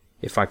 O'Hare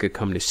if I could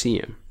come to see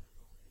him.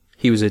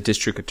 He was a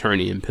district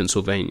attorney in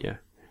Pennsylvania.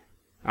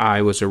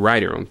 I was a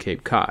writer on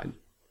Cape Cod.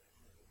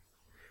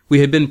 We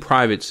had been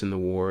privates in the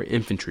war,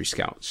 infantry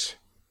scouts.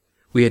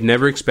 We had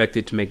never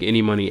expected to make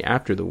any money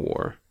after the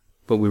war,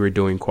 but we were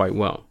doing quite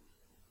well.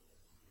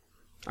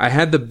 I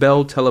had the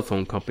Bell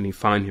Telephone Company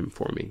find him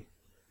for me.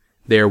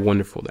 They are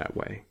wonderful that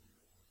way.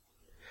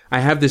 I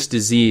have this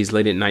disease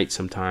late at night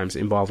sometimes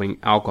involving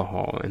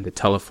alcohol and the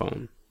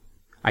telephone.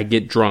 I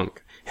get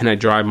drunk, and I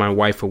drive my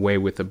wife away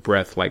with a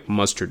breath like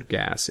mustard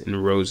gas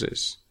and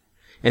roses.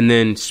 And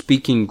then,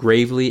 speaking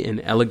gravely and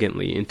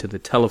elegantly into the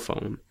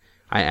telephone,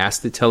 I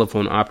ask the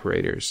telephone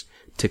operators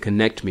to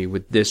connect me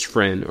with this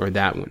friend or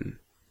that one,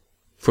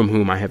 from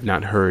whom I have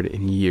not heard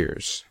in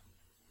years.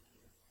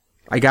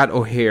 I got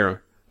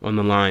O'Hare on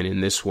the line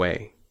in this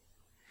way.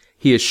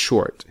 He is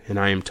short, and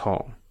I am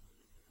tall.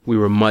 We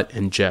were Mutt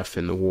and Jeff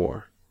in the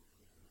war.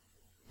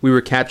 We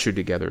were captured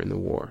together in the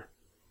war.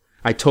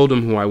 I told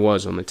him who I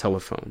was on the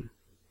telephone.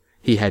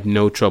 He had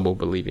no trouble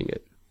believing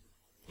it.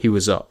 He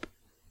was up.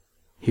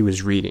 He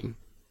was reading.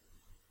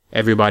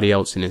 Everybody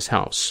else in his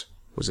house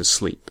was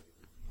asleep.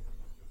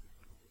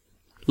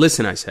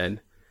 Listen, I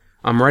said,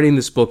 I'm writing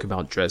this book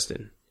about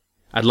Dresden.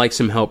 I'd like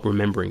some help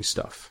remembering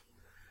stuff.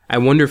 I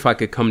wonder if I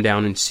could come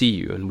down and see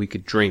you and we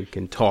could drink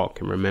and talk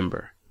and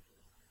remember.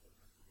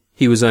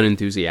 He was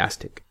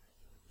unenthusiastic.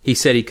 He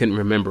said he couldn't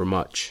remember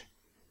much.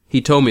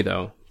 He told me,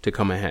 though, to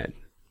come ahead.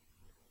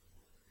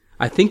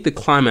 I think the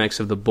climax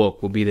of the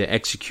book will be the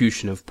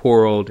execution of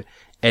poor old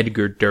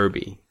Edgar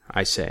Derby,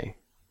 I say.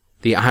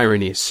 The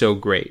irony is so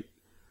great.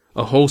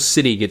 A whole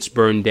city gets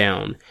burned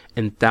down,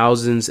 and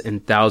thousands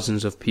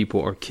of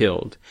people are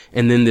killed,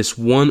 and then this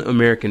one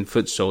American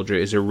foot soldier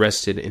is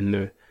arrested in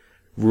the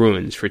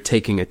ruins for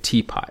taking a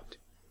teapot.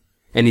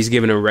 And he's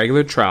given a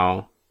regular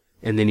trial,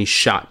 and then he's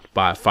shot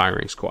by a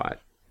firing squad.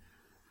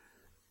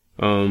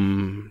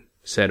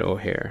 Said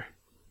O'Hare.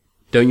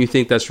 Don't you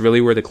think that's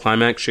really where the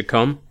climax should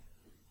come?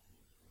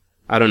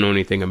 I don't know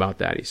anything about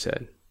that, he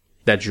said.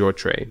 That's your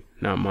trade,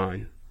 not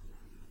mine.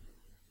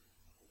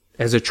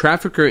 As a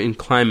trafficker in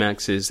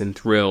climaxes and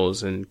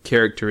thrills and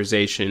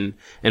characterization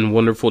and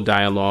wonderful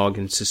dialogue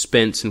and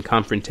suspense and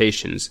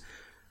confrontations,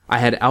 I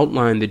had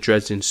outlined the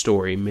Dresden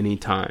story many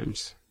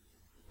times.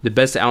 The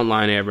best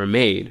outline I ever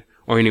made,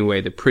 or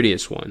anyway the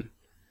prettiest one,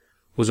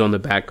 was on the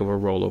back of a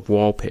roll of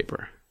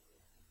wallpaper.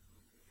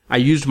 I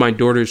used my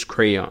daughter's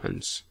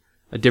crayons,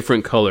 a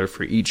different color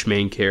for each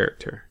main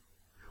character.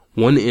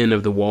 One end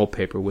of the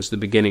wallpaper was the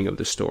beginning of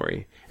the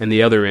story, and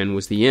the other end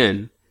was the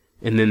end,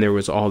 and then there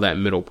was all that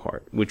middle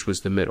part, which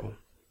was the middle.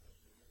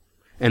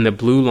 And the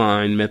blue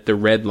line met the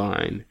red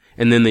line,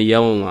 and then the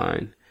yellow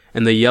line,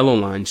 and the yellow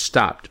line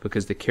stopped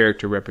because the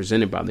character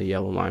represented by the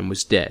yellow line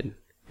was dead,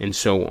 and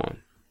so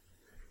on.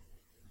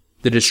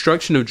 The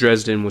destruction of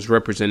Dresden was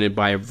represented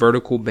by a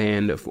vertical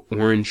band of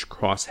orange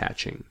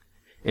cross-hatching,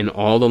 and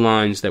all the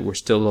lines that were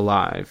still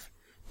alive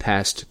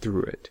passed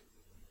through it,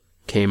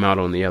 came out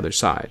on the other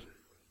side.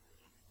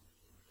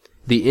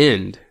 The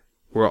end,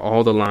 where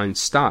all the lines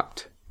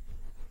stopped,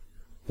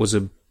 was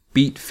a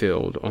beet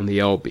field on the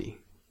Elbe,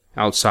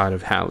 outside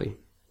of Halle.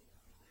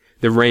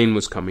 The rain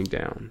was coming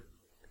down.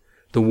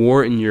 The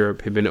war in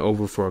Europe had been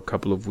over for a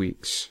couple of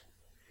weeks.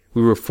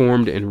 We were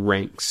formed in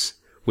ranks,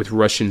 with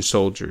Russian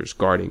soldiers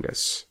guarding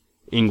us,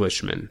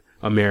 Englishmen,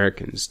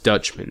 Americans,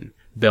 Dutchmen,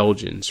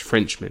 Belgians,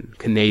 Frenchmen,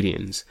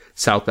 Canadians,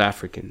 South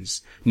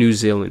Africans, New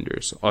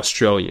Zealanders,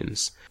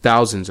 Australians,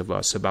 thousands of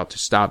us about to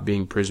stop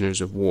being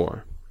prisoners of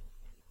war.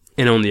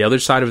 And on the other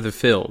side of the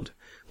field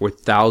were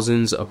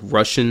thousands of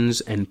Russians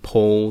and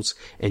Poles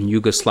and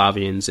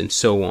Yugoslavians and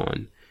so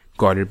on,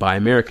 guarded by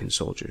American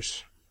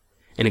soldiers.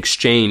 An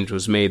exchange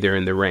was made there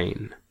in the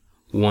rain,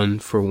 1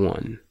 for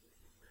 1.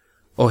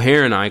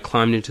 O'Hare and I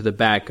climbed into the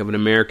back of an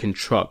American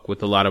truck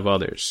with a lot of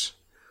others.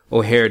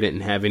 O'Hare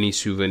didn't have any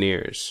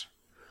souvenirs.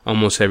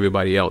 Almost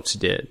everybody else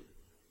did.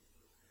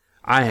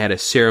 I had a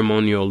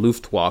ceremonial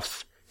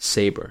Luftwaffe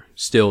saber,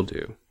 still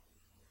do.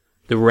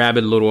 The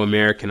rabid little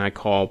American I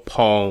call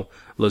Paul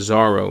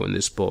Lazaro in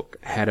this book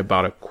had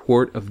about a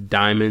quart of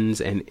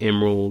diamonds and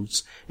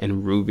emeralds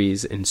and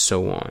rubies and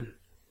so on.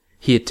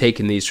 He had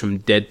taken these from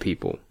dead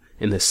people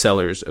in the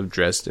cellars of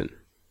Dresden.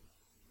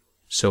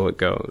 So it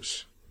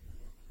goes.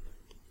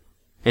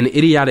 An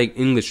idiotic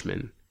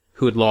Englishman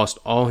who had lost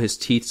all his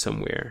teeth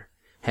somewhere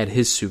had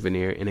his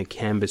souvenir in a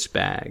canvas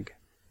bag.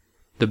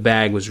 The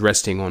bag was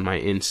resting on my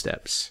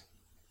insteps.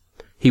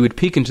 He would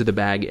peek into the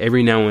bag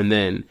every now and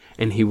then,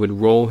 and he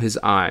would roll his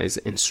eyes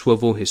and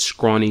swivel his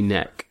scrawny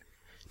neck,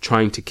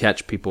 trying to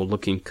catch people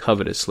looking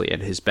covetously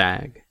at his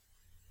bag,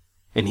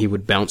 and he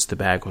would bounce the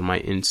bag on my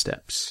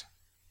insteps.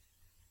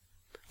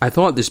 I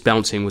thought this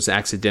bouncing was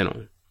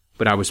accidental,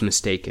 but I was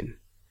mistaken.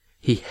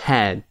 He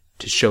had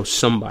to show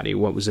somebody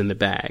what was in the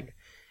bag,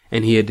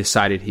 and he had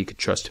decided he could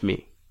trust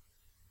me.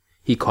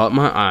 He caught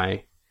my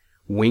eye,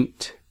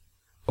 winked,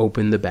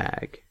 opened the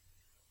bag.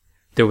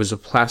 There was a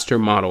plaster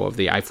model of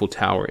the Eiffel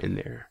Tower in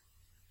there.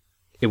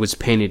 It was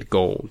painted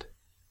gold.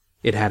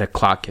 It had a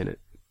clock in it.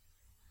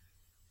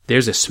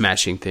 "There's a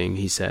smashing thing,"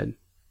 he said.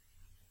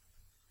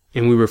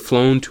 And we were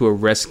flown to a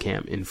rest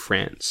camp in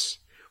France,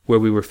 where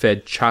we were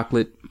fed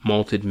chocolate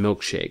malted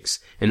milkshakes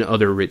and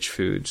other rich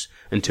foods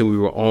until we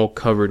were all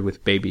covered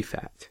with baby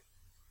fat.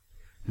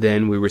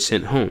 Then we were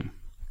sent home,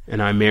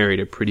 and I married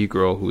a pretty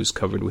girl who was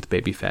covered with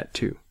baby fat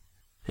too.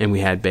 And we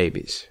had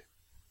babies.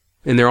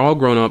 And they're all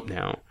grown up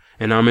now,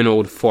 and I'm an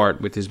old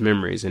fart with his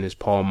memories and his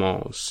Pall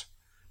Malls.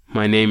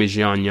 My name is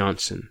Jan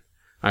Janssen.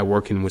 I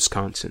work in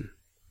Wisconsin.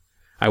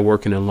 I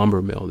work in a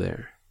lumber mill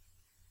there.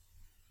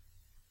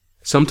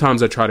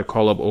 Sometimes I try to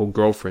call up old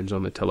girlfriends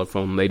on the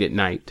telephone late at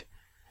night,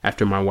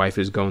 after my wife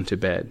has gone to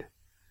bed.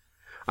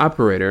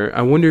 "Operator,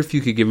 I wonder if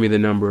you could give me the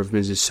number of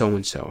Mrs.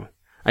 So-and-so.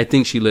 I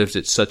think she lives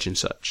at such and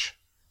such."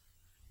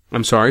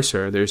 "I'm sorry,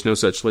 sir, there's no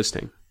such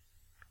listing."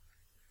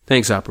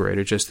 "Thanks,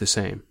 operator, just the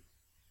same."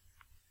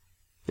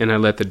 And I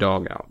let the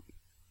dog out,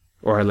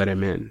 or I let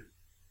him in,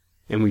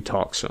 and we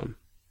talk some.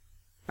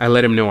 I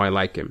let him know I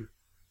like him,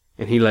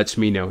 and he lets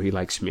me know he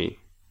likes me.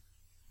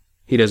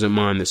 He doesn't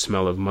mind the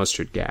smell of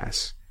mustard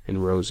gas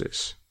and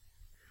roses.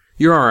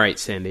 "You're all right,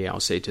 Sandy," I'll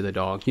say to the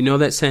dog. "You know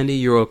that, Sandy?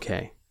 You're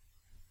okay."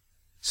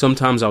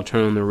 Sometimes I'll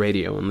turn on the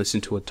radio and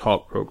listen to a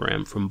talk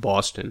program from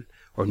Boston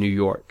or New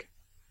York.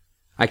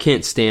 I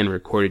can't stand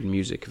recorded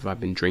music if I've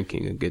been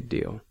drinking a good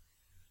deal.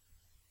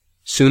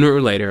 Sooner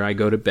or later, I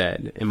go to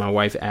bed, and my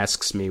wife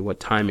asks me what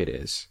time it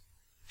is.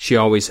 She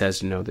always has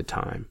to know the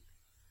time.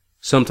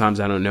 Sometimes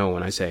I don't know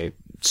when I say,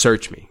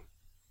 "Search me."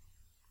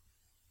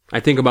 I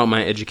think about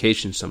my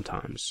education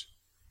sometimes.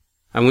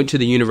 I went to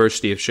the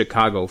University of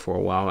Chicago for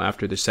a while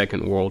after the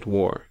Second World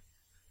War.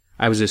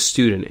 I was a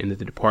student in the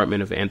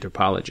Department of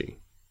Anthropology.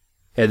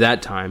 At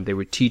that time, they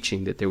were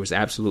teaching that there was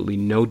absolutely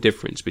no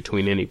difference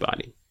between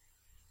anybody.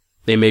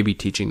 They may be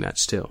teaching that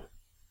still.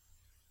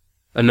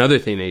 Another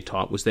thing they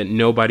taught was that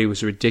nobody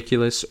was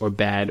ridiculous or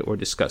bad or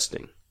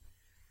disgusting.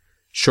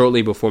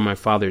 Shortly before my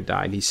father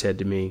died, he said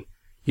to me,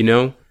 "You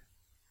know,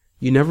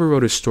 you never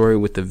wrote a story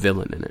with the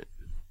villain in it."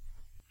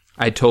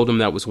 I told him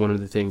that was one of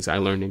the things I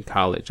learned in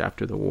college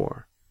after the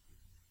war.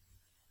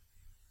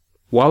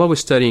 While I was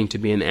studying to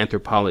be an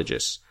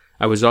anthropologist,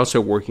 I was also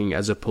working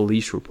as a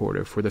police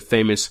reporter for the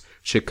famous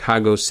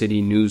Chicago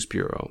City News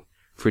Bureau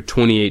for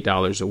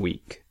 $28 a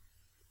week.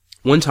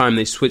 One time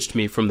they switched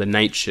me from the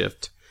night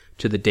shift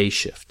to the day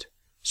shift,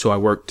 so I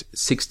worked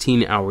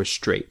 16 hours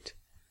straight.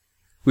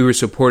 We were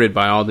supported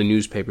by all the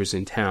newspapers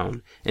in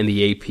town, and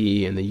the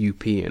AP and the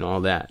UP and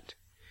all that.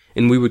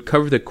 And we would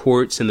cover the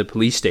courts and the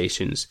police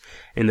stations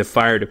and the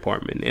fire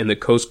department and the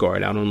Coast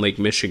Guard out on Lake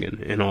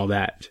Michigan and all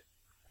that.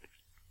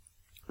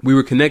 We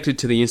were connected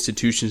to the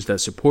institutions that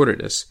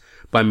supported us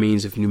by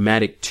means of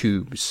pneumatic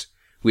tubes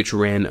which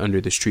ran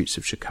under the streets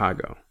of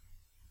Chicago.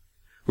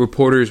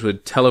 Reporters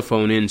would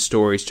telephone in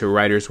stories to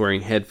writers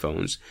wearing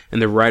headphones,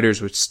 and the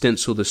writers would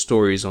stencil the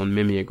stories on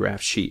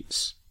mimeograph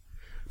sheets.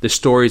 The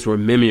stories were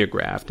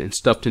mimeographed and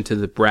stuffed into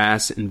the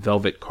brass and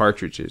velvet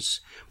cartridges,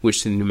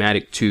 which the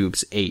pneumatic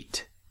tubes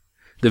ate.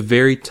 The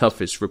very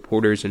toughest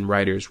reporters and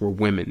writers were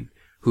women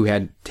who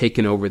had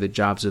taken over the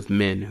jobs of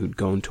men who'd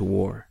gone to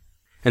war.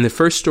 And the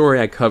first story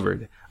I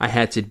covered, I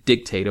had to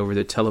dictate over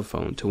the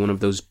telephone to one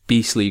of those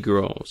beastly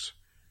girls.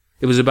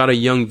 It was about a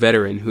young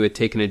veteran who had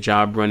taken a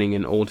job running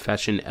an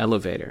old-fashioned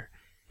elevator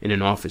in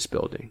an office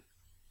building.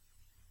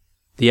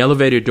 The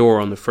elevator door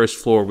on the first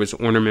floor was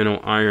ornamental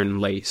iron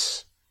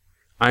lace.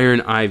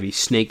 Iron ivy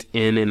snaked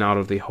in and out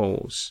of the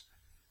holes.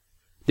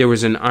 There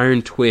was an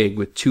iron twig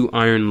with 2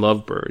 iron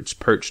lovebirds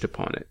perched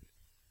upon it.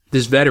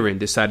 This veteran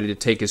decided to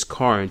take his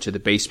car into the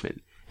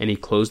basement, and he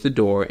closed the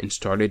door and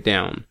started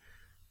down,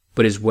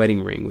 but his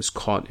wedding ring was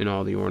caught in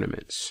all the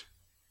ornaments.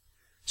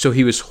 So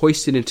he was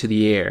hoisted into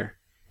the air,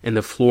 and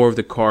the floor of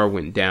the car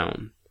went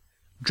down,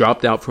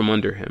 dropped out from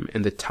under him,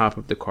 and the top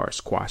of the car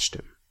squashed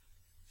him.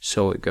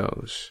 So it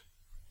goes.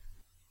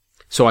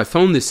 So I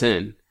phoned this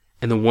in,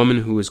 and the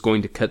woman who was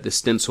going to cut the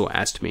stencil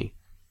asked me,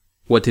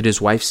 "What did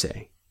his wife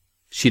say?"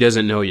 "She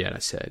doesn't know yet," I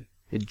said.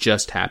 "It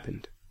just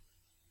happened."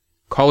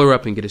 "Call her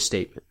up and get a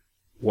statement."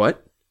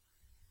 "What?"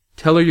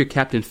 "Tell her you're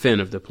Captain Finn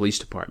of the police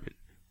department.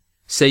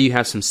 Say you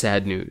have some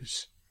sad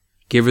news.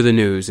 Give her the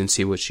news and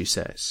see what she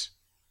says."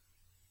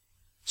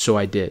 So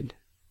I did.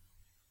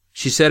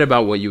 She said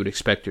about what you would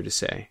expect her to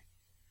say.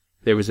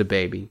 There was a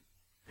baby,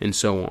 and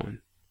so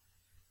on.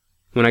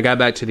 When I got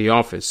back to the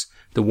office,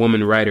 the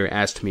woman writer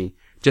asked me,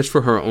 just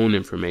for her own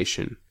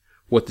information,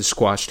 what the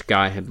squashed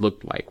guy had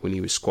looked like when he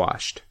was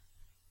squashed.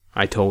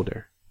 I told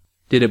her.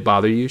 "Did it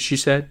bother you?" she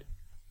said.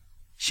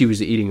 She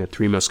was eating a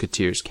Three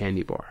Musketeers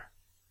candy bar.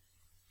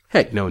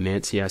 "Heck no,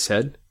 Nancy," I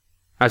said.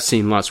 I've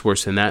seen lots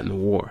worse than that in the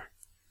war.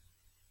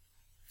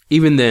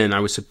 Even then, I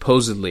was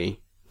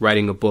supposedly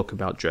writing a book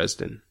about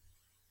Dresden.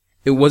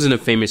 It wasn't a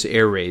famous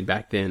air raid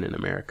back then in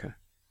America.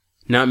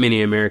 Not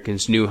many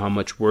Americans knew how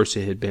much worse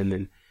it had been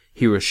than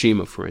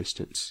Hiroshima, for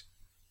instance.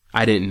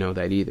 I didn't know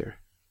that either.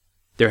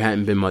 There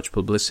hadn't been much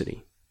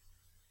publicity.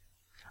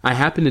 I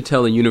happened to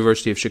tell a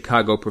University of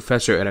Chicago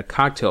professor at a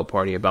cocktail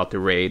party about the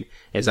raid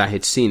as I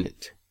had seen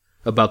it,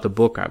 about the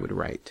book I would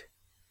write.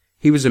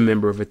 He was a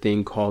member of a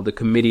thing called the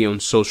Committee on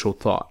Social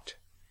Thought,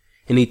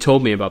 and he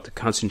told me about the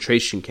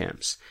concentration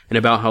camps and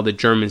about how the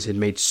Germans had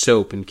made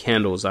soap and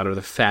candles out of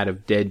the fat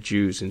of dead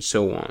Jews and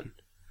so on.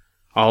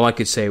 All I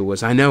could say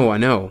was, I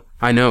know.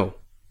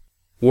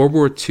 World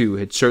War II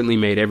had certainly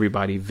made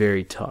everybody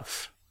very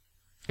tough,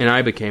 and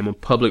I became a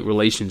public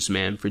relations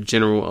man for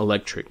General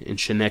Electric in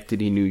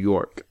Schenectady, New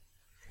York,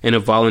 and a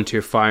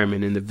volunteer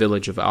fireman in the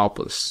village of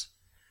Alpus,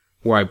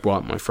 where I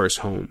bought my first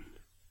home.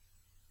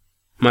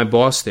 My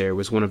boss there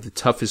was one of the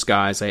toughest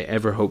guys I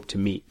ever hoped to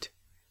meet.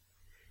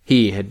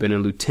 He had been a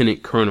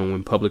lieutenant colonel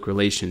in public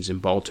relations in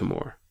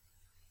Baltimore.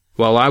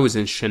 While I was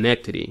in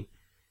Schenectady,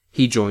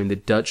 he joined the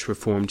Dutch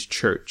Reformed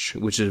Church,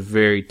 which is a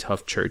very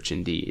tough church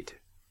indeed.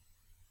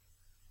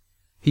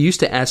 He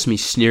used to ask me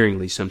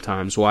sneeringly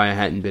sometimes why I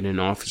hadn't been an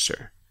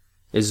officer,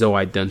 as though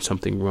I'd done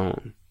something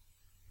wrong.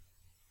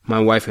 My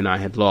wife and I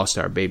had lost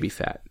our baby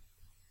fat.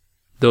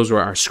 Those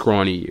were our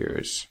scrawny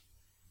years.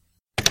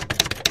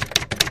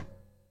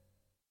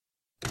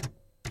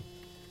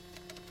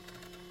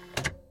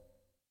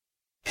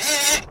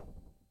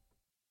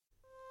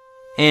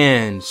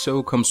 And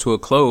so comes to a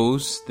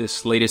close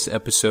this latest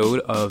episode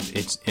of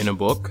It's in a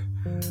Book.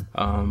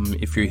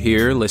 If you're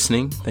here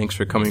listening, thanks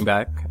for coming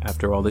back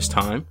after all this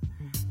time.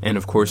 And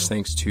of course,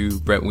 thanks to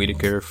Brett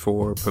Wiedeker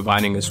for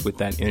providing us with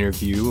that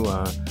interview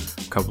a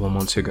couple of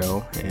months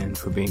ago and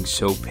for being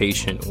so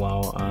patient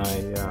while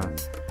I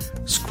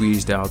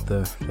squeezed out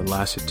the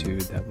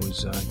lassitude that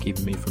was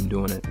keeping me from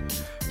doing it.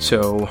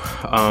 So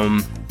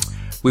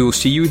we will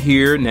see you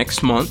here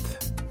next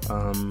month.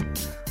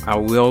 I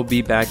will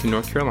be back in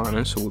North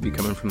Carolina, so we'll be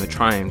coming from the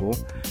Triangle,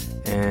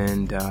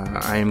 and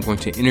I am going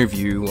to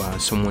interview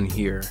someone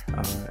here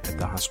at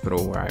the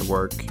hospital where I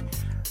work,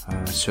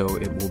 so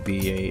it will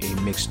be a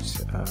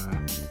mixed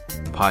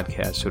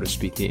podcast, so to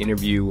speak. The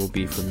interview will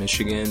be from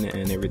Michigan,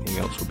 and everything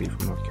else will be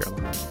from North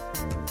Carolina.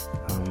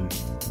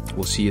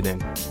 We'll see you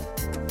then.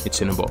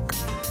 It's in a book.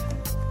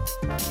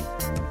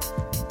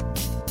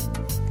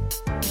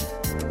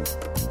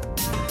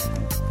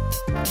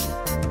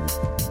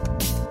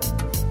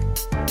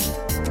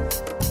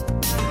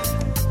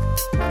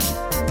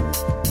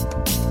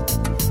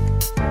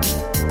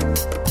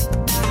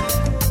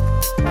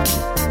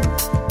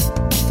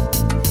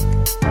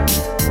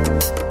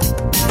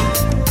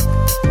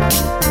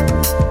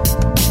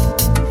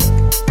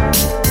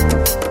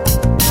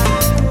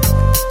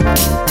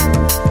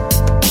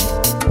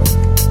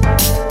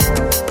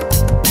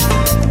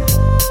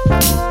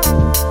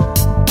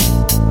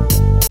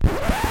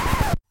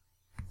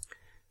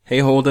 Hey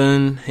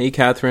Holden, hey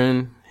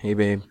Catherine, hey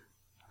babe.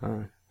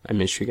 I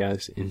miss you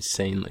guys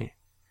insanely.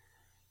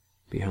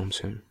 Be home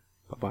soon.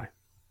 Bye-bye.